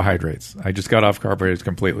off carbohydrates. I just got off carbohydrates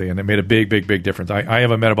completely, and it made a big difference. I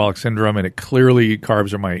have a metabolic syndrome, and it clearly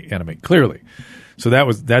carbs are my enemy. Clearly. So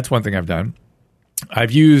that's one thing I've done.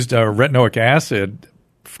 I've used retinoic acid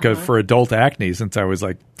for adult acne since I was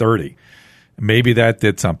like 30. Maybe that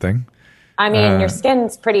did something. I mean, your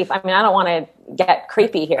skin's pretty. I mean, I don't want to get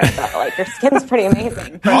creepy here, but like your skin's pretty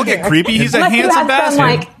amazing. I'll get creepy. He's a handsome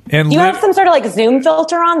bastard. Do you have some sort of like Zoom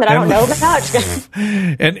filter on that I don't know about?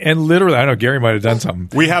 and literally, I know Gary might have done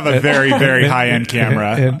something. We have a very high end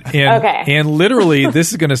camera. Okay. And literally,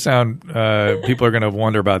 this is going to sound. People are going to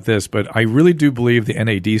wonder about this, but I really do believe the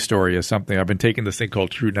NAD story is something. I've been taking this thing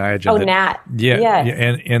called True Niagen. Oh, NAT. Yeah.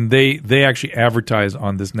 And they actually advertise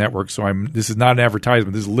on this network. So this is not an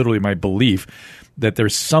advertisement. This is literally my belief that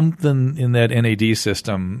there's something in that NAD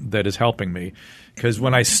system that is helping me. Because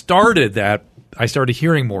when I started that, I started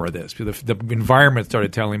hearing more of this. The environment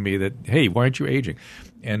started telling me that, hey, why aren't you aging?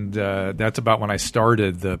 And that's about when I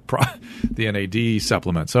started the NAD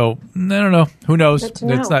supplement. So I don't know. Who knows?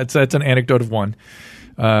 That's an anecdote of one.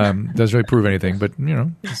 Doesn't really prove anything, but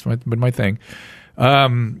it's my thing.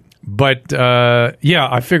 But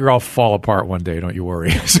I figure I'll fall apart one day. Don't you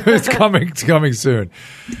worry. So it's coming. It's coming soon.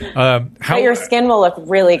 But your skin will look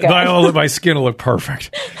really good. My skin will look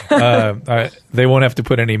perfect. They won't have to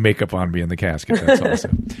put any makeup on me in the casket. That's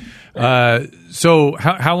awesome. So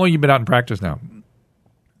how long have you been out in practice now?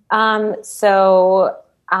 So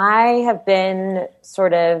I have been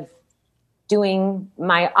sort of doing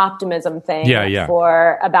my optimism thing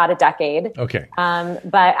for about a decade. Okay.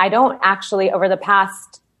 But I don't actually, over the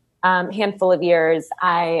past handful of years,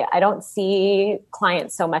 I don't see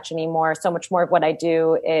clients so much anymore. So much more of what I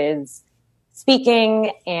do is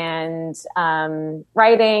speaking and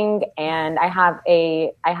writing. And I have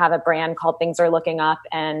a brand called Things Are Looking Up,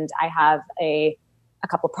 and I have a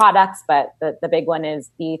couple products, but the big one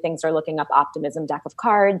is the Things Are Looking Up Optimism deck of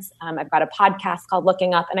cards. I've got a podcast called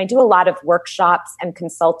Looking Up, and I do a lot of workshops and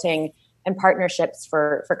consulting and partnerships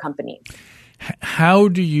for companies. How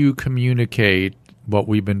do you communicate what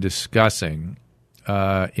we've been discussing in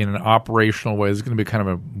an operational way? This is going to be kind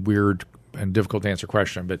of a weird and difficult to answer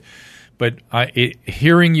question, but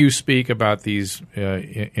hearing you speak about these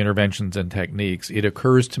interventions and techniques, it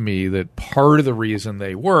occurs to me that part of the reason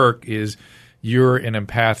they work is you're an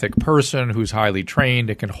empathic person who's highly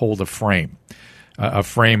trained and can hold a frame of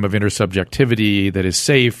intersubjectivity that is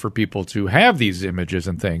safe for people to have these images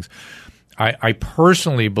and things. I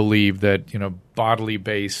personally believe that bodily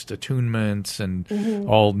based attunements and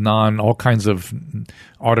all kinds of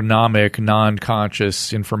autonomic,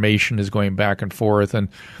 non-conscious information is going back and forth, and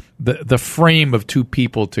the frame of two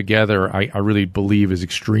people together, I really believe, is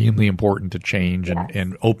extremely important to change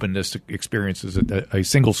and openness to experiences that a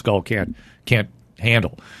single skull can't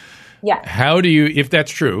handle. Yeah. How do you, if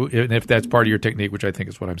that's true, and if that's part of your technique, which I think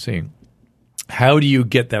is what I'm seeing, how do you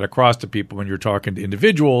get that across to people when you're talking to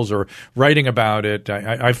individuals or writing about it?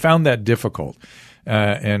 I found that difficult.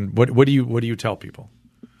 And what do you tell people?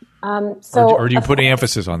 Or do you put any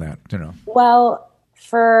emphasis on that? Well,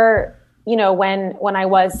 for when I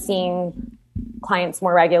was seeing clients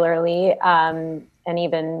more regularly, and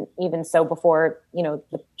even so before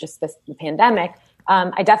the pandemic,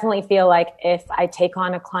 I definitely feel like if I take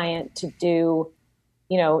on a client to do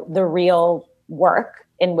the real work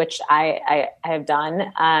in which I have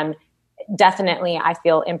done, definitely I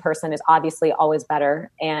feel in person is obviously always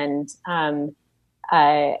better. And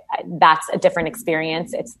that's a different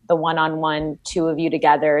experience. It's the one-on-one, two of you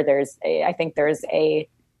together. I think there's a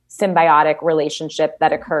symbiotic relationship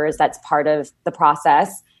that occurs that's part of the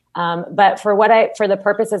process. But for the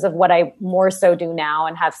purposes of what I more so do now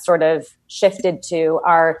and have sort of shifted to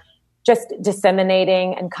are just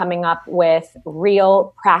disseminating and coming up with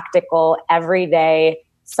real, practical, everyday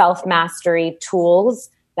self-mastery tools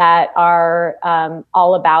that are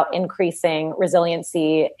all about increasing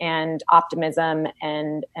resiliency and optimism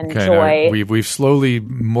and joy. Now we've slowly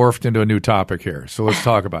morphed into a new topic here. So let's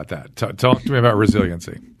talk about that. Talk to me about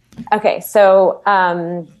resiliency. Okay. So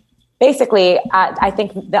basically, I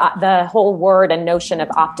think the whole word and notion of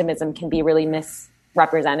optimism can be really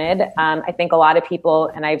misrepresented. I think a lot of people,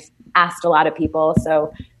 and I've asked a lot of people,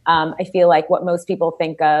 so I feel like what most people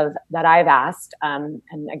think of that I've asked, and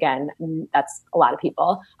again, that's a lot of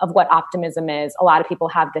people, of what optimism is. A lot of people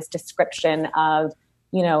have this description of,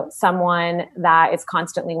 someone that is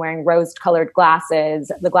constantly wearing rose-colored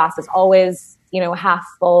glasses. The glass is always, half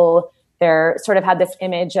full. They're sort of had this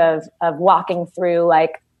image of walking through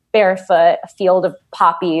like barefoot, a field of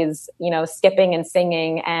poppies, skipping and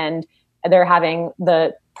singing, and they're having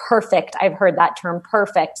the perfect, I've heard that term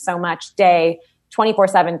perfect so much, day,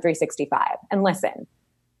 24/7, 365. And listen,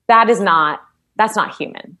 that's not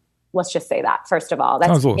human. Let's just say that, first of all.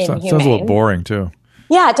 That's inhumane. Sounds a little boring too.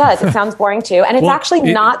 Yeah, it does. It sounds boring too. And it's actually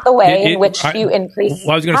not the way in which you increase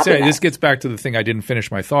Well, I was going to say, this gets back to the thing I didn't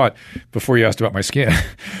finish my thought before you asked about my skin,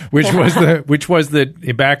 which was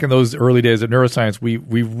that back in those early days of neuroscience, we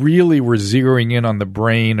really were zeroing in on the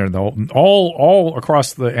brain and all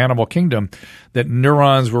across the animal kingdom, that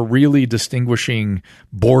neurons were really distinguishing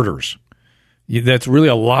borders. That's really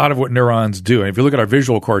a lot of what neurons do. And if you look at our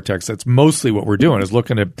visual cortex, that's mostly what we're doing, is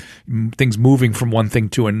looking at things moving from one thing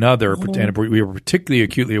to another. And we were particularly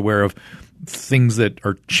acutely aware of things that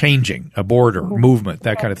are changing, a border, movement,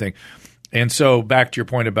 that kind of thing. And so back to your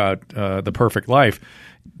point about the perfect life,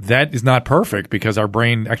 that is not perfect because our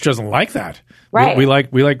brain actually doesn't like that. Right. We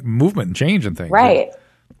like movement and change and things. Right.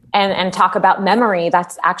 And talk about memory.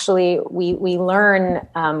 That's actually, we learn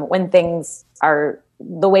when things are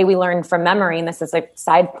the way we learn from memory, and this is a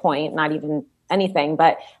side point, not even anything,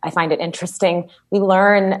 but I find it interesting. We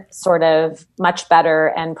learn sort of much better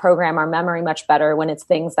and program our memory much better when it's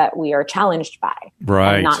things that we are challenged by,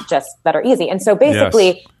 right? And not just that are easy. And so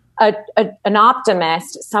basically, an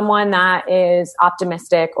optimist, someone that is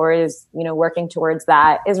optimistic or is, working towards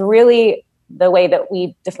that, is really, the way that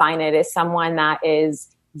we define it, is someone that is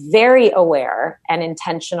very aware and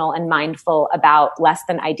intentional and mindful about less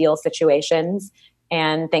than ideal situations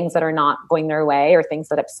and things that are not going their way or things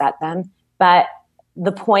that upset them. But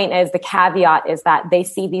the point is, the caveat is that they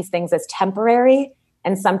see these things as temporary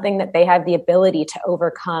and something that they have the ability to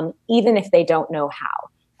overcome, even if they don't know how.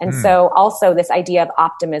 And so also this idea of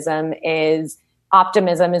optimism is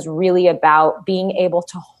really about being able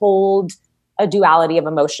to hold a duality of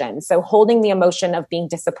emotion. So holding the emotion of being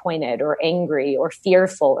disappointed or angry or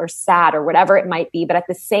fearful or sad or whatever it might be, but at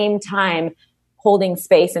the same time, holding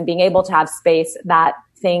space and being able to have space that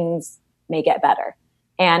things may get better.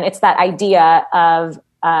 And it's that idea of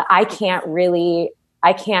I can't really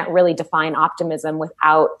define optimism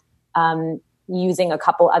without using a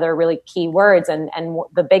couple other really key words. And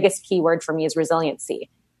the biggest key word for me is resiliency.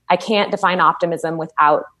 I can't define optimism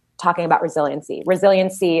without talking about resiliency.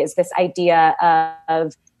 Resiliency is this idea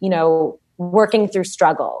of working through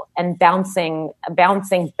struggle and bouncing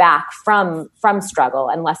back from struggle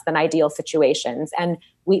and less than ideal situations. And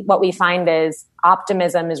what we find is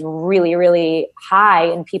optimism is really, really high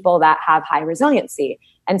in people that have high resiliency.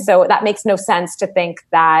 And so that makes no sense to think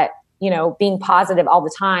that, being positive all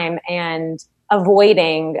the time and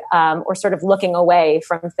avoiding or sort of looking away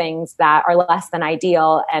from things that are less than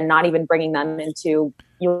ideal and not even bringing them into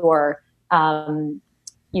your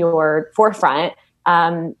forefront.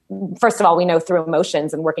 First of all, we know through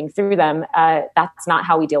emotions and working through them, that's not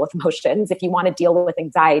how we deal with emotions. If you want to deal with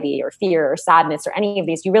anxiety or fear or sadness or any of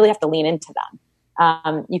these, you really have to lean into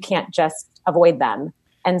them. You can't just avoid them.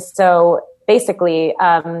 And so basically,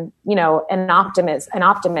 an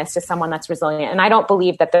optimist is someone that's resilient. And I don't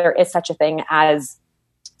believe that there is such a thing as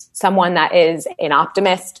someone that is an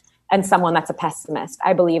optimist and someone that's a pessimist.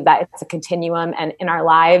 I believe that it's a continuum, and in our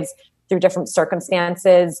lives, through different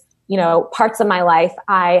circumstances, parts of my life,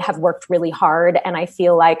 I have worked really hard, and I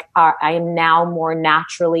feel like I am now more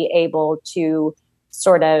naturally able to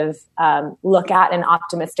sort of look at an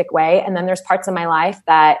optimistic way. And then there's parts of my life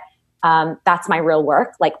that that's my real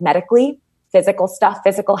work, like medically, physical stuff,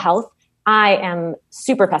 physical health. I am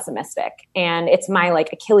super pessimistic, and it's my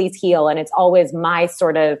like Achilles heel, and it's always my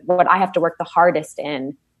sort of what I have to work the hardest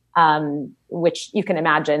in. Which you can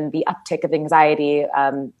imagine the uptick of anxiety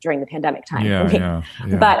during the pandemic time. Yeah.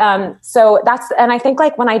 But so and I think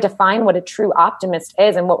like when I define what a true optimist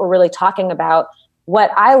is and what we're really talking about,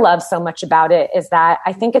 what I love so much about it is that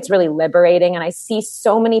I think it's really liberating, and I see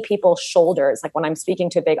so many people's shoulders, like when I'm speaking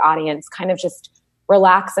to a big audience, kind of just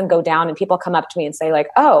relax and go down, and people come up to me and say like,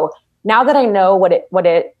 oh, now that I know what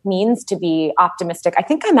it means to be optimistic, I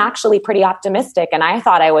think I'm actually pretty optimistic, and I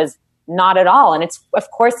thought I was not at all. And it's, of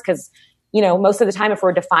course, because, most of the time, if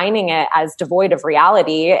we're defining it as devoid of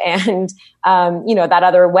reality and, that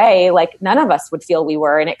other way, like none of us would feel we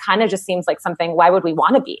were. And it kind of just seems like something, why would we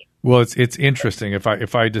want to be? Well, it's interesting.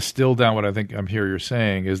 If I distill down what I think I'm hearing you're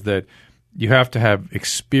saying is that you have to have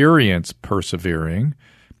experience persevering,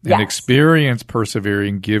 And experience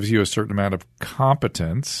persevering gives you a certain amount of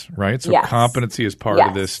competence, right? So competency is part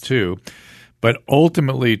of this too. But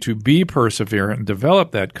ultimately, to be perseverant and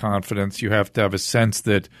develop that confidence, you have to have a sense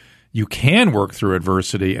that you can work through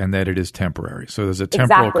adversity and that it is temporary. So there's a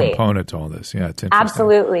temporal component to all this. Yeah, it's interesting.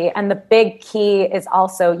 Absolutely. And the big key is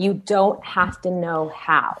also you don't have to know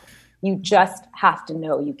how. You just have to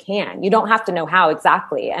know you can. You don't have to know how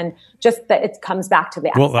exactly. And just that it comes back to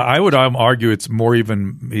the Well, I would argue it's more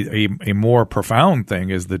even a more profound thing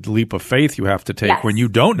is the leap of faith you have to take when you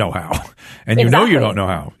don't know how. And you know you don't know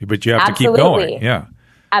how, but you have to keep going. Yeah.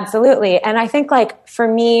 Absolutely. And I think like for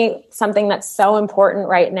me, something that's so important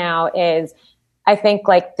right now is I think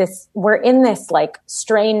like we're in this like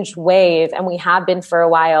strange wave, and we have been for a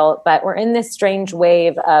while, but we're in this strange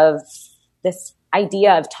wave of this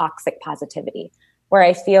idea of toxic positivity, where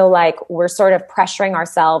I feel like we're sort of pressuring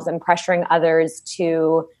ourselves and pressuring others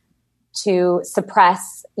to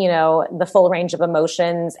suppress, the full range of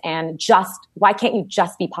emotions and why can't you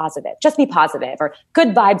just be positive? Just be positive, or good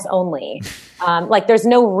vibes only. Like there's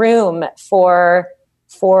no room for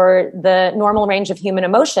the normal range of human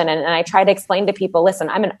emotion. And I try to explain to people, listen,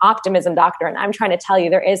 I'm an optimism doctor, and I'm trying to tell you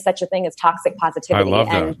there is such a thing as toxic positivity. I love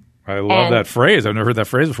that. I love that phrase. I've never heard that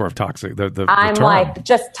phrase before, of toxic. I'm term. Like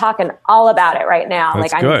just talking all about it right now.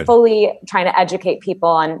 That's like good. I'm fully trying to educate people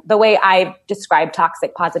on the way I describe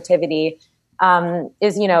toxic positivity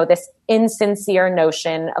is, this insincere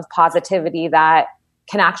notion of positivity that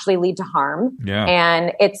can actually lead to harm. Yeah.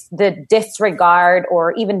 And it's the disregard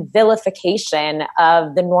or even vilification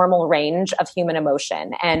of the normal range of human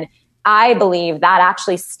emotion. And I believe that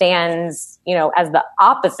actually stands, as the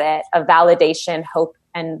opposite of validation, hope,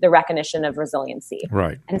 and the recognition of resiliency.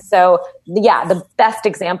 Right. And so, the best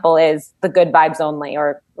example is the good vibes only,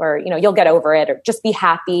 or you'll get over it, or just be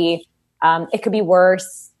happy. It could be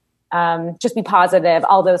worse. Just be positive,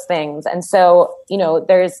 all those things. And so,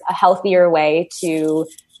 there's a healthier way to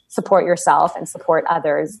support yourself and support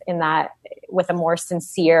others in that with a more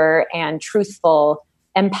sincere and truthful,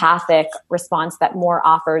 empathic response that more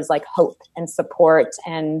offers like hope and support,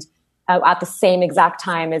 and at the same exact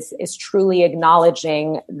time is truly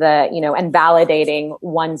acknowledging and validating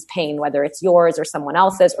one's pain, whether it's yours or someone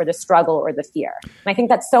else's, or the struggle or the fear. And I think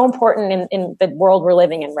that's so important in the world we're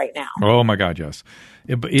living in right now. Oh my God, yes.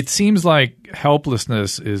 It seems like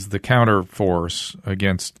helplessness is the counter force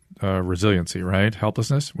against resiliency, right?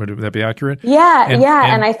 Helplessness, would that be accurate? Yeah,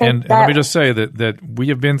 and I think and let me just say that we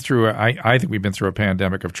have been through, I think we've been through a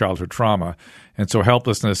pandemic of childhood trauma, and so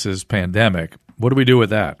helplessness is pandemic. What do we do with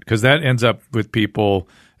that? Because that ends up with people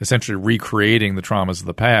essentially recreating the traumas of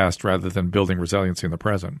the past rather than building resiliency in the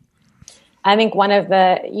present. I think one of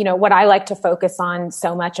the, what I like to focus on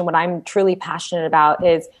so much and what I'm truly passionate about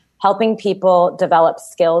is helping people develop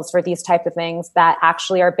skills for these type of things that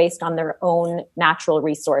actually are based on their own natural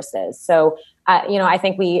resources. So, I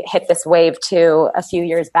think we hit this wave too a few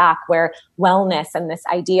years back where wellness and this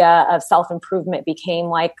idea of self-improvement became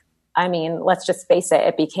let's just face it,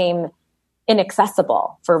 it became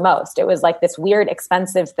inaccessible for most. It was like this weird,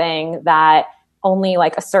 expensive thing that only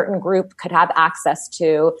like a certain group could have access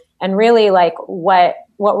to. And really like what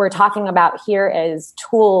we're talking about here is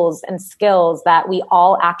tools and skills that we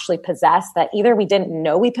all actually possess that either we didn't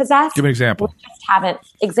know we possessed. Give an example. We just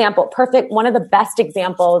haven't. Perfect. One of the best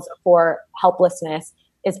examples for helplessness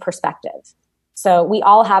is perspective. So we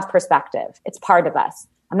all have perspective. It's part of us.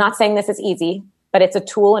 I'm not saying this is easy, but it's a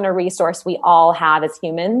tool and a resource we all have as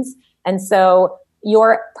humans. And so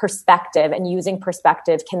your perspective and using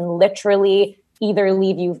perspective can literally either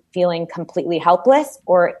leave you feeling completely helpless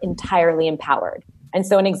or entirely empowered. And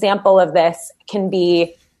so an example of this can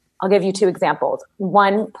be, I'll give you two examples.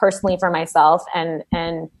 One, personally for myself, and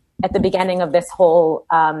at the beginning of this whole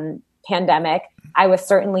pandemic, I was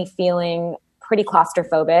certainly feeling pretty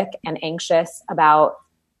claustrophobic and anxious about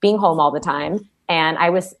being home all the time. And I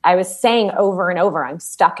was saying over and over, I'm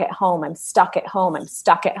stuck at home, I'm stuck at home, I'm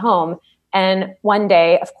stuck at home. And one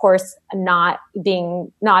day, of course, I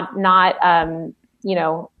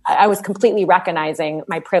was completely recognizing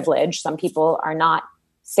my privilege. Some people are not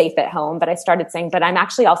safe at home, but I started saying, but I'm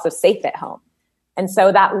actually also safe at home. And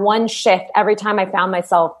so that one shift, every time I found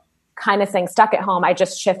myself kind of saying stuck at home, I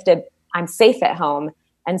just shifted, I'm safe at home.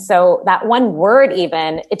 And so that one word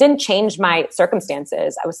even, it didn't change my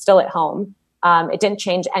circumstances. I was still at home. It didn't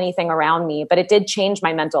change anything around me, but it did change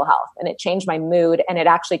my mental health, and it changed my mood, and it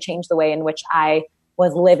actually changed the way in which I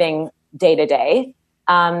was living day to day.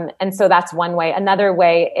 And so that's one way. Another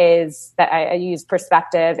way is that I use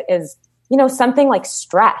perspective is, something like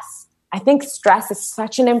stress. I think stress is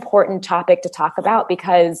such an important topic to talk about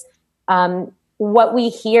because, what we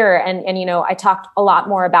hear, and you know, I talked a lot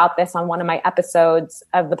more about this on one of my episodes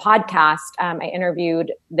of the podcast. I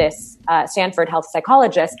interviewed this Stanford health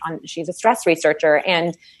psychologist. She's a stress researcher,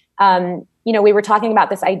 and you know, we were talking about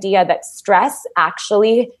this idea that stress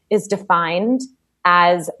actually is defined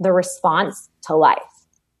as the response to life.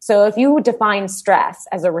 So if you define stress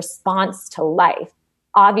as a response to life,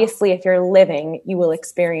 obviously, if you're living, you will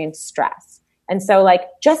experience stress. And so like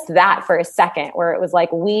just that for a second, where it was like,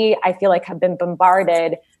 I feel like have been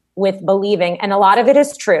bombarded with believing, and a lot of it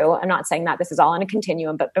is true. I'm not saying that this is all in a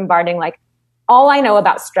continuum, but bombarding like all I know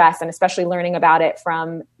about stress, and especially learning about it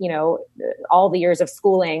from, you know, all the years of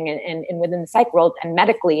schooling and within the psych world and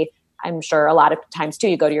medically, I'm sure a lot of times too,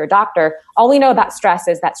 you go to your doctor, all we know about stress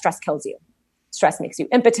is that stress kills you. Stress makes you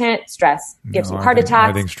impotent. Stress gives you heart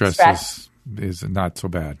attacks. I think stress is not so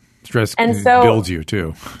bad. Stress builds you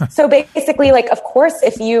too. So basically, like, of course,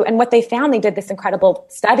 and what they found, they did this incredible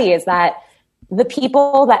study, is that the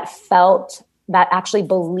people that actually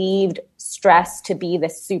believed stress to be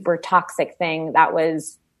this super toxic thing that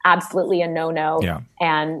was absolutely a no-no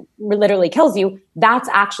and literally kills you, those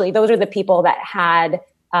are the people that had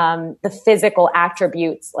the physical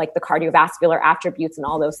attributes, like the cardiovascular attributes and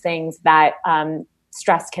all those things that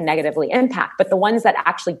stress can negatively impact. But the ones that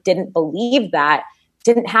actually didn't believe that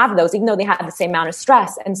didn't have those, even though they had the same amount of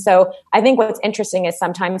stress. And so I think what's interesting is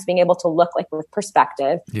sometimes being able to look like with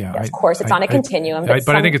perspective. Yeah, of course, it's on a continuum. But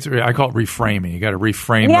I think I call it reframing. You got to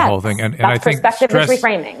reframe the whole thing. And I think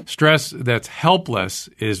reframing. Stress that's helpless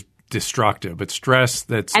is destructive, but stress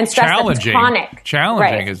that's challenging,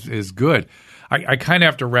 is good. I kind of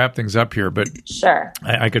have to wrap things up here, but sure,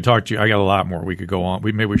 I could talk to you. I got a lot more we could go on.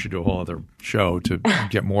 Maybe we should do a whole other show to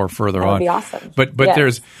get more further on. That would be awesome. But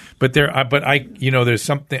there's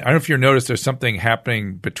something. I don't know if you noticed. There's something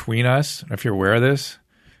happening between us. I don't know if you're aware of this.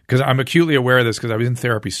 Because I'm acutely aware of this because I was in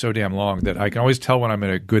therapy so damn long that I can always tell when I'm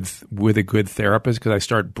with a good therapist because I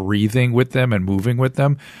start breathing with them and moving with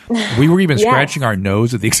them. We were even scratching our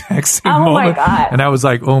nose at the exact same moment. My God. And I was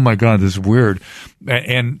like, oh my God, this is weird. But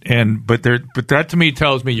that to me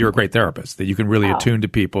tells me you're a great therapist, that you can really attune to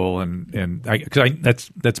people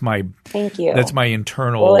that's my thank you. That's my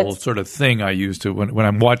internal sort of thing I use to when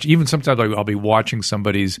I'm watching. Even sometimes I'll be watching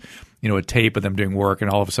somebody's a tape of them doing work, and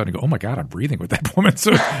all of a sudden I go, oh my God, I'm breathing with that woman. So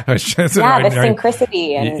the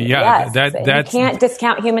synchronicity, and you can't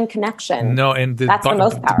discount human connection. No, and that's the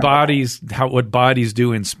most powerful. What bodies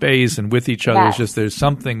do in space and with each other is just there's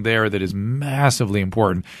something there that is massively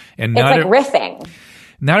important, and it's like riffing.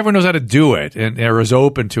 Not everyone knows how to do it or is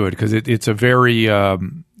open to it because it's a very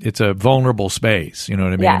it's a vulnerable space. You know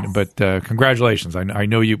what I mean? Yes. But congratulations. I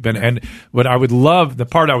know you've been, and what I would love, the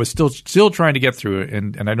part I was still trying to get through,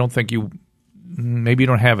 and I don't think maybe you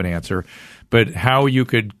don't have an answer, but how you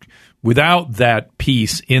could, without that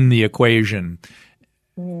piece in the equation,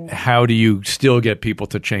 how do you still get people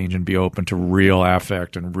to change and be open to real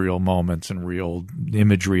affect and real moments and real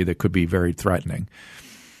imagery that could be very threatening?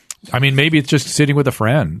 I mean, maybe it's just sitting with a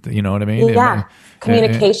friend. You know what I mean? Yeah,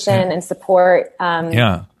 communication and support.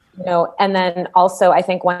 And then also, I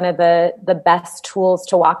think one of the best tools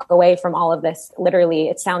to walk away from all of this, literally,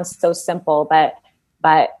 it sounds so simple, but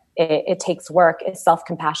it takes work, is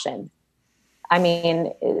self-compassion. I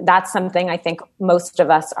mean, that's something I think most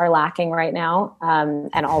of us are lacking right now,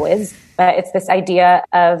 and always. But it's this idea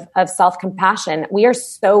of self-compassion. We are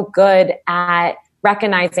so good at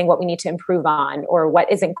recognizing what we need to improve on or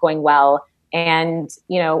what isn't going well, and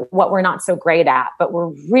what we're not so great at, but we're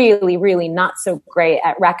really, really not so great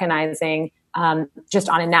at recognizing just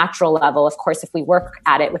on a natural level. Of course, if we work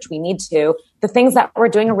at it, which we need to, the things that we're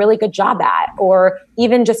doing a really good job at, or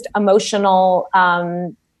even just emotional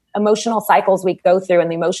cycles we go through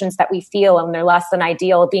and the emotions that we feel and they're less than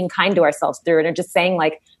ideal, being kind to ourselves through it, and just saying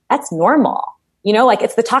like, that's normal. Like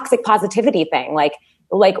it's the toxic positivity thing. Like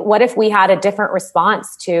what if we had a different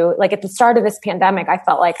response to, like at the start of this pandemic, I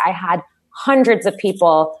felt like I had hundreds of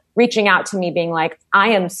people reaching out to me being like, I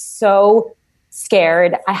am so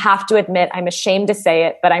scared. I have to admit, I'm ashamed to say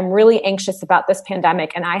it, but I'm really anxious about this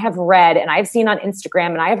pandemic. And I have read and I've seen on Instagram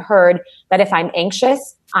and I have heard that if I'm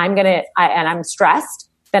anxious, and I'm stressed,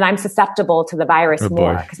 then I'm susceptible to the virus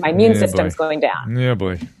more because my immune system's going down. Yeah,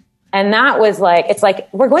 boy. And that was like, it's like,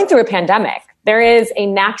 we're going through a pandemic. There is a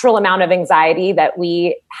natural amount of anxiety that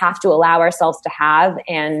we have to allow ourselves to have.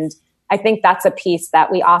 And I think that's a piece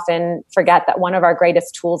that we often forget, that one of our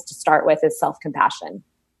greatest tools to start with is self-compassion.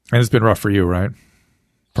 And it's been rough for you, right?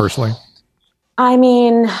 Personally? I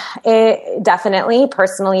mean, it definitely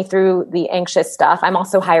personally through the anxious stuff. I'm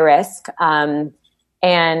also high risk.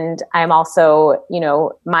 And I'm also,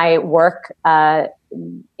 my work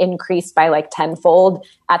increased by like tenfold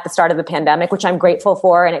at the start of the pandemic, which I'm grateful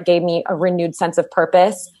for. And it gave me a renewed sense of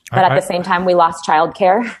purpose. But at the same time, we lost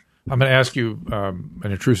childcare. I'm going to ask you an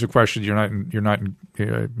intrusive question. You're not,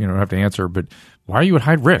 don't have to answer, but why are you at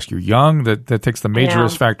high risk? You're young. That takes the major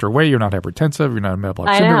risk factor away. You're not hypertensive. You're not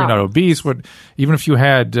metabolic syndrome. You're not obese. Even if you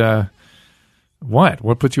had,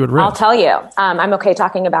 what puts you at risk? I'll tell you. I'm okay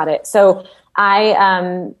talking about it. So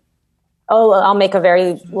I'll make a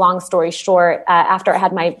very long story short. After I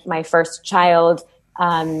had my first child,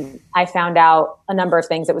 I found out a number of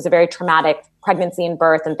things. It was a very traumatic pregnancy and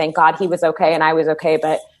birth, and thank God he was okay and I was okay.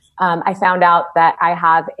 But I found out that I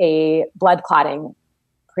have a blood clotting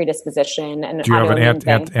predisposition. And do you have an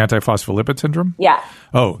antiphospholipid syndrome? Yeah.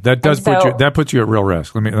 Oh, that does puts you at real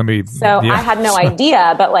risk. Let me. So I had no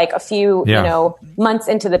idea, but like a few months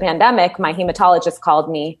into the pandemic, my hematologist called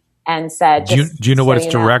me and said, do you know what it's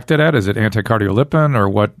directed at? Is it anticardiolipin or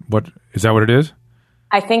what is that what it is?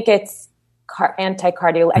 I think it's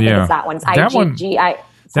anticardiolipin. I think it's that one. It's IgG.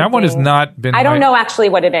 That one has not been. I don't know actually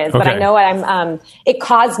what it is, but I know it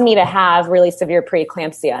caused me to have really severe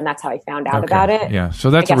preeclampsia, and that's how I found out about it. Yeah, so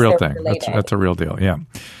that's a real thing. That's a real deal. Yeah.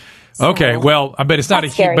 Okay, well, I bet it's not a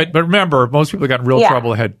huge, but remember, most people got in real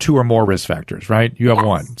trouble had 2 or more risk factors, right? You have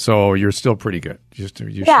 1, so you're still pretty good.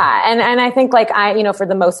 And I think for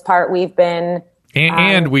the most part, we've been.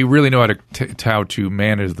 And we really know how to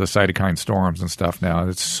manage the cytokine storms and stuff now.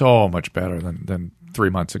 It's so much better than 3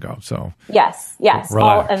 months ago. So yes,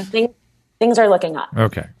 and things are looking up.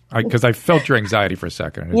 Okay, because I felt your anxiety for a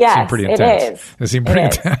second. It seemed pretty intense. It seemed pretty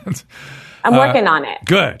intense. I'm working on it.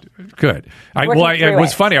 Good. It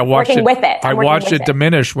was funny. I watched I watched it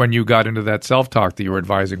diminish when you got into that self-talk that you were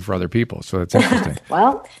advising for other people. So that's interesting.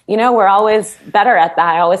 Well, we're always better at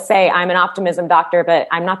that. I always say I'm an optimism doctor, but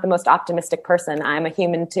I'm not the most optimistic person. I'm a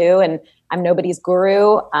human too, and I'm nobody's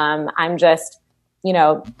guru. I'm just,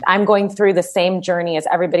 I'm going through the same journey as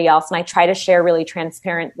everybody else, and I try to share really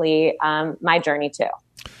transparently my journey too.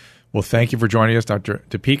 Well, thank you for joining us, Dr.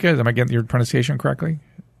 Deepika. Am I getting your pronunciation correctly?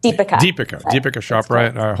 Deepika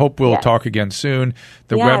Chopra. I hope we'll talk again soon.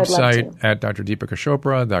 The website at Dr. Deepika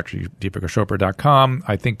Chopra, DrDeepikaChopra.com.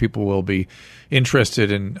 I think people will be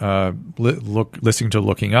interested in listening to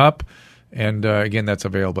Looking Up. And again, that's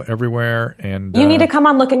available everywhere. And you need to come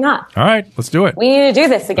on Looking Up. All right, let's do it. We need to do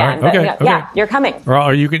this again. Right, okay. Yeah, you're coming.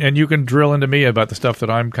 Well, you can drill into me about the stuff that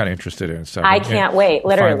I'm kind of interested in. So I can't wait.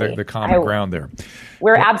 Literally, find the common ground there.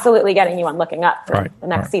 We're absolutely getting you on Looking Up for the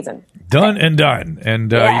next season. Done and done.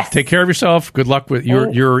 And you take care of yourself. Good luck with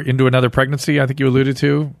you're into another pregnancy, I think you alluded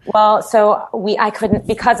to. Well, so I couldn't,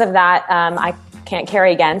 because of that, I can't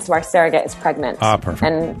carry again, so our surrogate is pregnant. Perfect.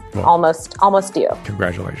 And almost due.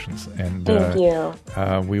 Congratulations. And thank you.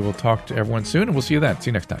 We will talk to everyone soon, and we'll see you then. See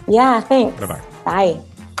you next time. Yeah, thanks. Bye-bye. Bye.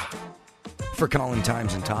 For calling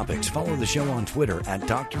times and topics, follow the show on Twitter at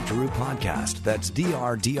Dr. Drew Podcast. That's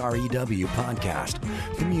DRDREW Podcast.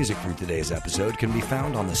 The music from today's episode can be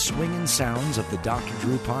found on the Swingin' Sounds of the Dr.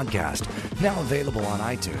 Drew Podcast, now available on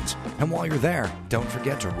iTunes. And while you're there, don't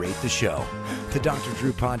forget to rate the show. The Dr.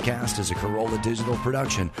 Drew Podcast is a Corolla Digital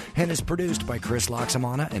production and is produced by Chris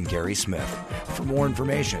Loxamana and Gary Smith. For more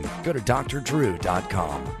information, go to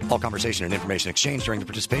drdrew.com. All conversation and information exchanged during the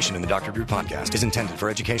participation in the Dr. Drew Podcast is intended for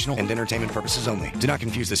educational and entertainment purposes only. Do not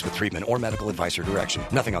confuse this with treatment or medical advice or direction.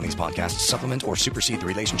 Nothing on these podcasts supplement or supersede the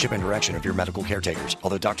relationship and direction of your medical caretakers.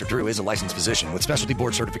 Although Dr. Drew is a licensed physician with specialty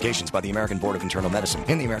board certifications by the American Board of Internal Medicine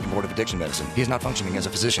and the American Board of Addiction Medicine, he is not functioning as a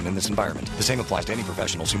physician in this environment. The same applies to any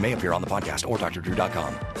professionals who may appear on the podcast or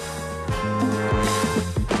drdrew.com.